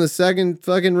win the second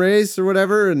fucking race or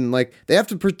whatever? And like, they have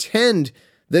to pretend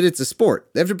that it's a sport.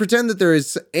 They have to pretend that there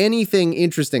is anything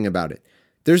interesting about it.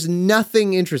 There's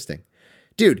nothing interesting,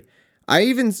 dude. I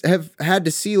even have had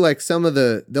to see like some of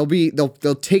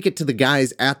they'll take it to the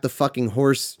guys at the fucking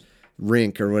horse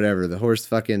rink or whatever, the horse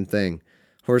fucking thing,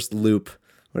 horse loop,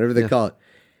 whatever they call it.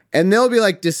 And they'll be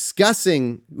like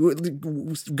discussing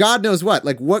God knows what.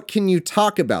 Like, what can you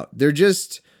talk about?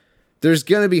 There's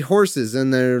going to be horses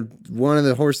and one of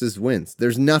the horses wins.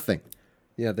 There's nothing.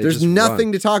 Yeah, they There's just nothing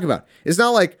run. to talk about. It's not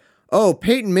like, oh,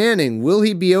 Peyton Manning, will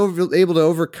he be able to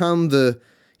overcome the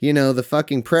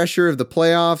fucking pressure of the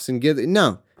playoffs and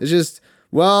no. It's just,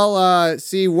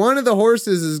 see, one of the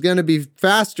horses is going to be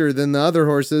faster than the other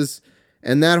horses,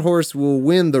 and that horse will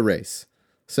win the race.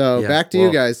 So Yeah, back to you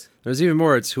well, guys. There's even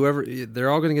more. It's whoever,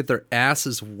 they're all going to get their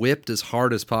asses whipped as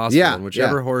hard as possible. Yeah, And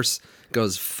whichever yeah. horse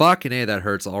goes, fucking A, that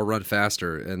hurts, I'll run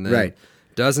faster. And then Right.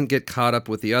 doesn't get caught up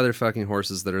with the other fucking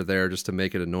horses that are there just to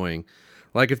make it annoying.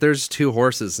 Like if there's 2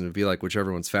 horses and it'd be like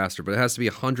whichever one's faster, but it has to be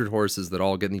 100 horses that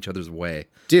all get in each other's way.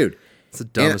 Dude. It's the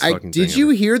dumbest fucking thing Did you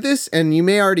ever. hear this? And you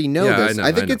may already know Yeah, this. I know,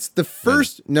 I think I know. it's the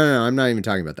first. No, I'm not even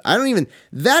talking about that.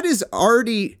 That is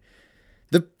already,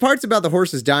 the parts about the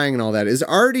horses dying and all that is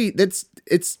already,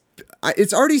 it's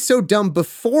already so dumb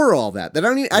before all that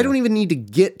I don't even need to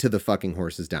get to the fucking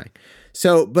horses dying.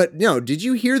 So, but no, did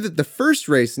you hear that the first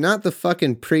race, not the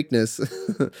fucking Preakness,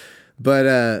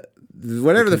 but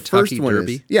whatever the first Kentucky one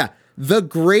Derby? is. Yeah. The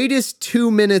greatest 2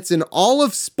 minutes in all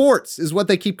of sports is what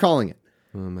they keep calling it.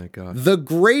 Oh my God. The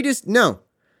greatest,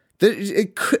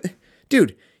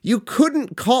 dude, you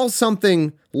couldn't call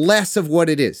something less of what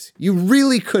it is. You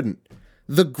really couldn't.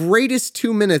 The greatest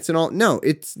 2 minutes in all, no,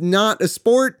 it's not a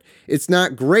sport. It's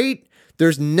not great.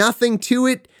 There's nothing to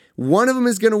it. One of them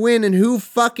is going to win, and who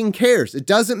fucking cares? It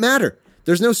doesn't matter.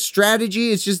 There's no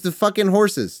strategy. It's just the fucking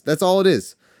horses. That's all it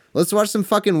is. Let's watch some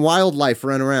fucking wildlife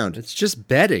run around. It's just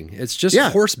betting. It's just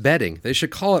horse betting. They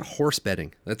should call it horse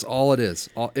betting. That's all it is.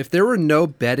 If there were no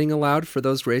betting allowed for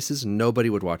those races, nobody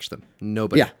would watch them.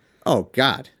 Nobody. Yeah. Oh,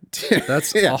 God.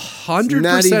 That's Yeah.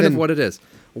 100% of what it is.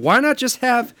 Why not just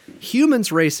have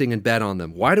humans racing and bet on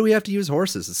them? Why do we have to use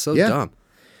horses? It's so Yeah. dumb.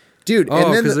 Dude, Oh,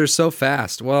 and then because they're so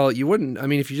fast. Well, you wouldn't. I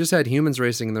mean, if you just had humans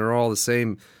racing and they're all the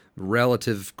same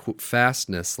relative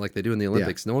fastness like they do in the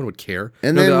Olympics, no one would care.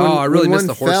 And No, then I when really one missed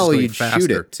the horses fell, going you'd faster.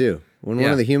 shoot it too. When one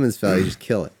Yeah. of the humans fell, you just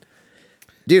kill it.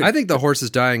 Dude, I think the horses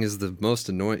dying is the most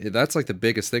annoying. That's like the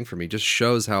biggest thing for me. Just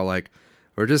shows how like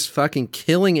we're just fucking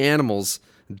killing animals,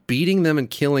 beating them and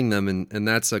killing them, and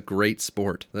that's a great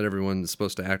sport that everyone is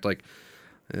supposed to act like.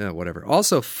 Yeah, whatever.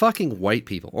 Also, fucking white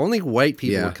people. Only white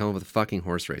people Yeah. would come up with fucking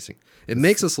horse racing. It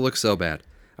makes us look so bad.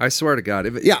 I swear to God.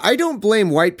 yeah, I don't blame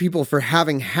white people for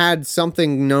having had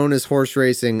something known as horse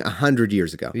racing 100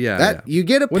 years ago. Yeah. You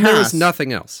get a when pass. there was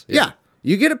nothing else. Yeah,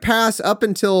 you get a pass up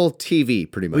until TV,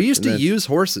 pretty much. We used And to then- use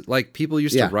horses. Like, people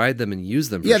used Yeah. to ride them and use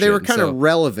them for Yeah, they shit, were and kind so- of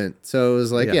relevant. So it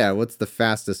was like, Yeah. yeah, what's the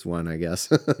fastest one, I guess.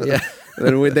 Yeah.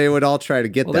 And they would all try to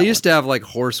get Well, that they used one. to have, like,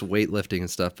 horse weightlifting and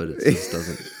stuff, but it just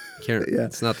doesn't...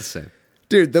 It's not the same.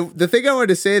 Dude, the thing I wanted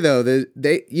to say though,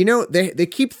 they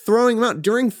keep throwing them out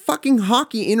during fucking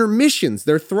hockey intermissions.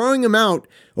 They're throwing them out.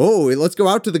 Oh, let's go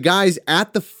out to the guys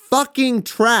at the fucking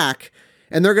track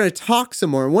and they're going to talk some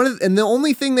more. And the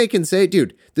only thing they can say,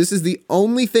 dude, this is the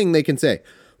only thing they can say.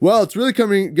 Well, it's really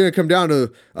going to come down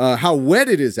to how wet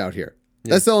it is out here.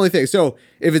 Yeah. That's the only thing. So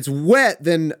if it's wet,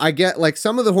 then I get like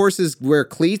some of the horses wear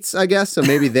cleats, I guess, so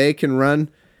maybe they can run.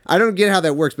 I don't get how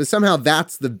that works, but somehow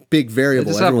that's the big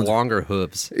variable. They just have longer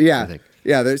hooves. Yeah. I think.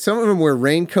 Yeah, some of them wear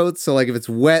raincoats, so like if it's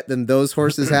wet, then those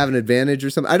horses have an advantage or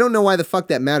something. I don't know why the fuck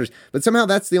that matters, but somehow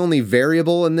that's the only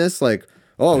variable in this. Like,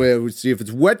 oh, see, if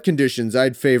it's wet conditions,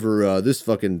 I'd favor this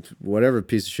fucking whatever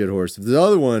piece of shit horse. If the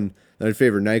other one, then I'd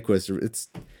favor Nyquist.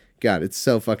 It's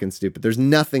so fucking stupid. There's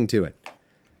nothing to it.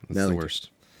 It's the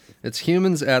worst. It's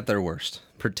humans at their worst.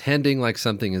 Pretending like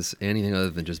something is anything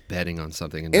other than just betting on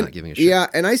something and not giving a shit. Yeah,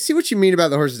 and I see what you mean about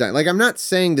the horses dying. Like, I'm not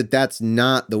saying that that's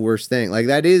not the worst thing. Like,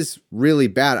 that is really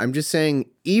bad. I'm just saying,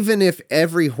 even if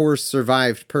every horse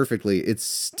survived perfectly, it's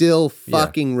still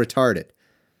fucking retarded.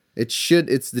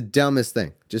 It's the dumbest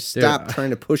thing. Just stop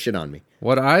trying to push it on me.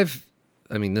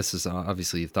 This is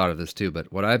obviously you've thought of this too,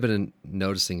 but what I've been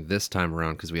noticing this time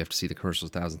around, because we have to see the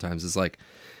commercials 1,000 times, is like,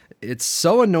 it's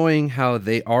so annoying how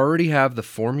they already have the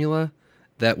formula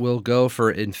that will go for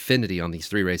infinity on these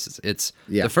 3 races.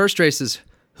 The first race is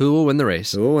who will win the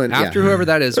race. After whoever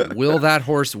that is, will that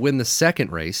horse win the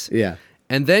second race? Yeah.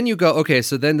 And then you go, okay,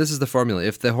 so then this is the formula.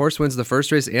 If the horse wins the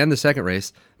first race and the second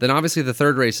race, then obviously the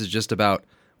third race is just about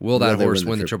will that horse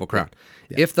win the Triple Crown.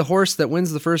 Yeah. If the horse that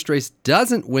wins the first race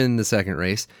doesn't win the second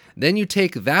race, then you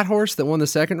take that horse that won the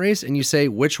second race and you say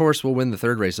which horse will win the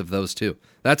third race of those 2.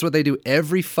 That's what they do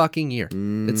every fucking year.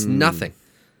 It's nothing.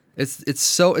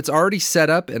 It's already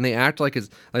set up, and they act like it's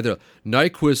like the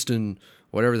Nyquist and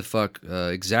whatever the fuck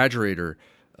Exaggerator.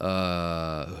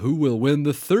 Who will win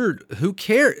the third? Who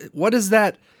cares? What is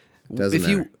that? Doesn't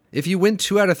matter. If you win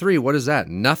 2 out of 3, what is that?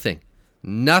 Nothing.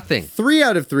 3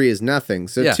 out of 3 is nothing.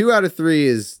 So 2 out of 3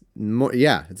 is more.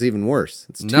 Yeah, it's even worse.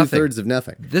 It's 2/3 of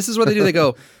nothing. This is what they do. They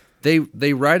go.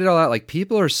 They write it all out. Like,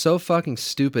 people are so fucking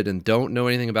stupid and don't know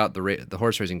anything about the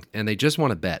horse racing, and they just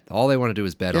want to bet. All they want to do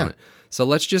is bet on it. So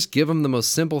let's just give them the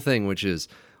most simple thing, which is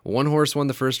one horse won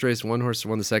the first race, one horse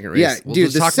won the second race. Yeah,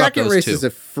 dude, the second race is a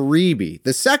freebie.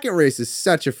 The second race is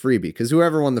such a freebie because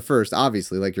whoever won the first,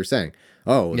 obviously, like you're saying,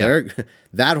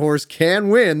 that horse can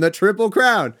win the Triple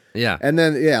Crown. Yeah. And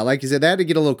then, like you said, they had to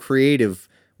get a little creative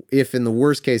if in the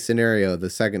worst case scenario, the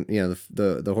second,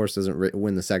 the horse doesn't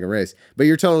win the second race. But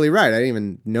you're totally right. I didn't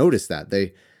even notice that.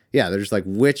 They're just like,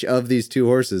 which of these 2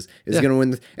 horses is going to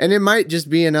win? And it might just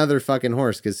be another fucking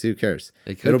horse because who cares?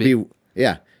 It'll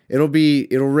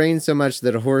rain so much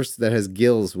that a horse that has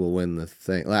gills will win the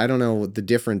thing. Like, I don't know what the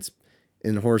difference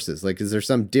in horses. Like, is there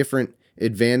some different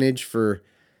advantage for...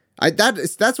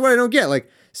 That's what I don't get.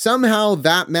 Like, somehow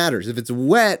that matters. If it's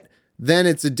wet, then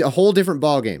it's a whole different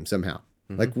ballgame somehow.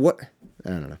 Like, what?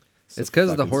 I don't know. It's because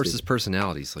of the horses'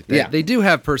 personalities. Like, they do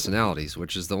have personalities,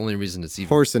 which is the only reason it's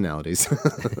even... Horsenalities.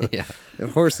 Yeah.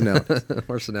 Horsenalities.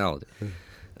 Horsenality.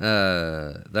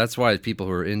 That's why people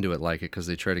who are into it like it, because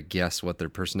they try to guess what their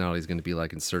personality is going to be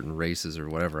like in certain races or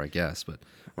whatever, I guess,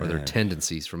 or their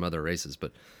tendencies from other races.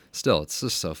 But still, it's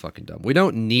just so fucking dumb. We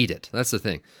don't need it. That's the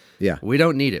thing. Yeah. We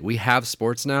don't need it. We have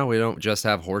sports now. We don't just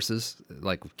have horses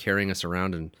like carrying us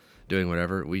around and doing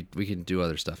whatever. We can do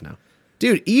other stuff now.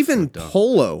 Dude, even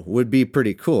polo would be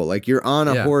pretty cool. Like, you're on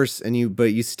a horse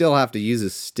but you still have to use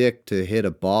a stick to hit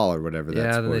a ball or whatever that sport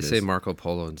is. Yeah, then they say Marco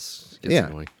Polo and it gets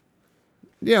annoying.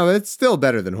 Yeah, but it's still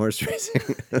better than horse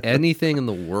racing. Anything in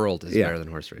the world is better than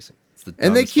horse racing.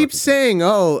 And they keep saying,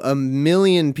 "Oh, 1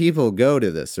 million people go to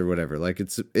this or whatever." Like,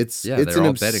 it's an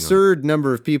absurd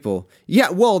number of people. Yeah,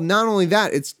 well, not only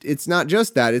that, it's not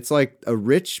just that. It's like a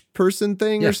rich person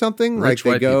thing or something. Rich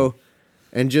like, they go people.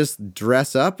 and just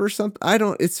dress up or something.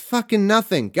 It's fucking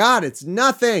nothing. God, it's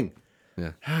nothing.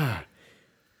 Yeah.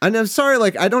 And I'm sorry,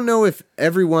 like, I don't know if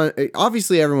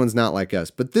obviously everyone's not like us,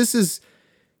 but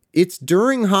it's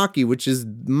during hockey, which is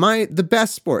the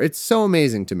best sport. It's so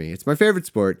amazing to me. It's my favorite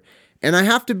sport. And I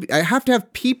have to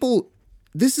have people.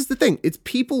 This is the thing. It's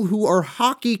people who are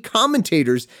hockey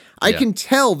commentators. I can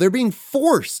tell they're being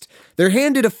forced. They're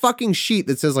handed a fucking sheet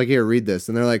that says, like, here, read this.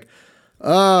 And they're like,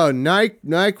 oh,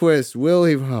 Nyquist, will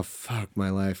he? Oh, fuck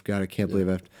my life. God, I can't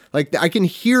believe I can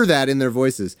hear that in their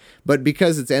voices. But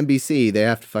because it's NBC, they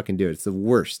have to fucking do it. It's the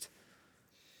worst.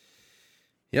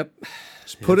 Yep.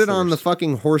 Just put it on the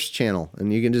fucking horse channel,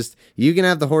 and you can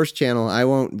have the horse channel. I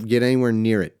won't get anywhere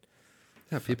near it.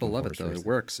 Yeah, people love it, though. It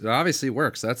works. It obviously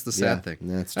works. That's the sad thing.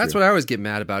 That's what I always get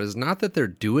mad about, is not that they're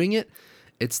doing it.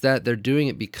 It's that they're doing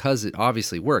it because it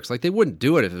obviously works. Like, they wouldn't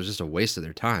do it if it was just a waste of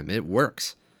their time. It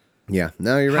works. Yeah.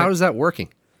 No, you're right. How is that working?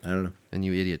 I don't know. And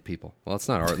you idiot people. Well, it's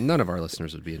not none of our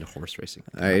listeners would be into horse racing.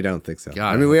 I don't think so.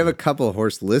 God, I mean, we have a couple of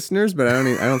horse listeners, but I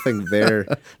don't think they're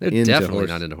into definitely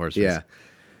not into horse racing. Yeah,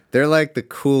 they're like the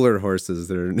cooler horses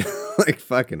that are like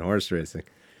fucking horse racing.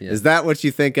 Yeah. Is that what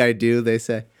you think I do? They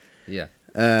say. Yeah.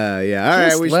 Yeah. All right.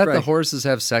 Just We let should the probably- horses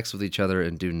have sex with each other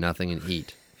and do nothing and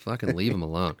eat. Fucking leave them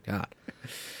alone. God.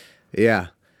 Yeah.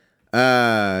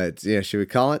 Yeah. Should we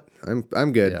call it?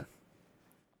 I'm good. Yeah.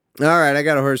 All right. I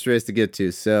got a horse race to get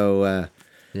to, so.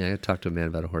 Yeah, I gotta talk to a man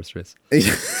about a horse race.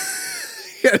 You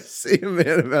gotta see a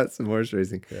man about some horse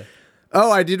racing. Yeah. Oh,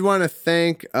 I did want to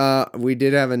thank, we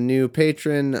did have a new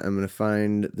patron. I'm going to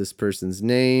find this person's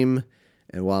name.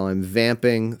 And while I'm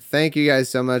vamping, thank you guys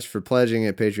so much for pledging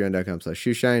at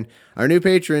patreon.com/shoeshine. Our new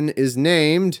patron is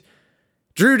named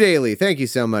Drew Daly. Thank you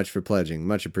so much for pledging.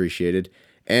 Much appreciated.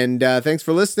 And thanks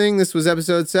for listening. This was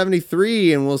episode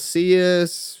 73, and we'll see you, I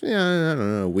don't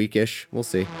know, a weekish. We'll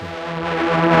see.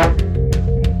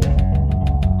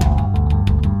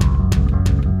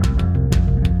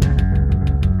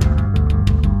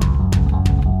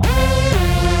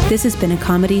 This has been a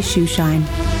Comedy Shoeshine.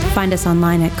 Find us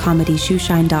online at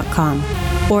comedyshoeshine.com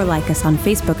or like us on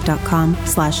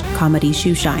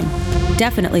facebook.com/comedyshoeshine.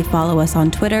 Definitely follow us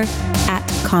on Twitter at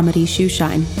Comedy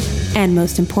Shoeshine. And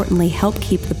most importantly, help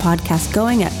keep the podcast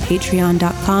going at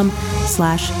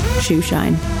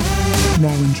patreon.com/shoeshine.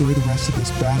 Now enjoy the rest of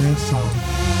this badass song.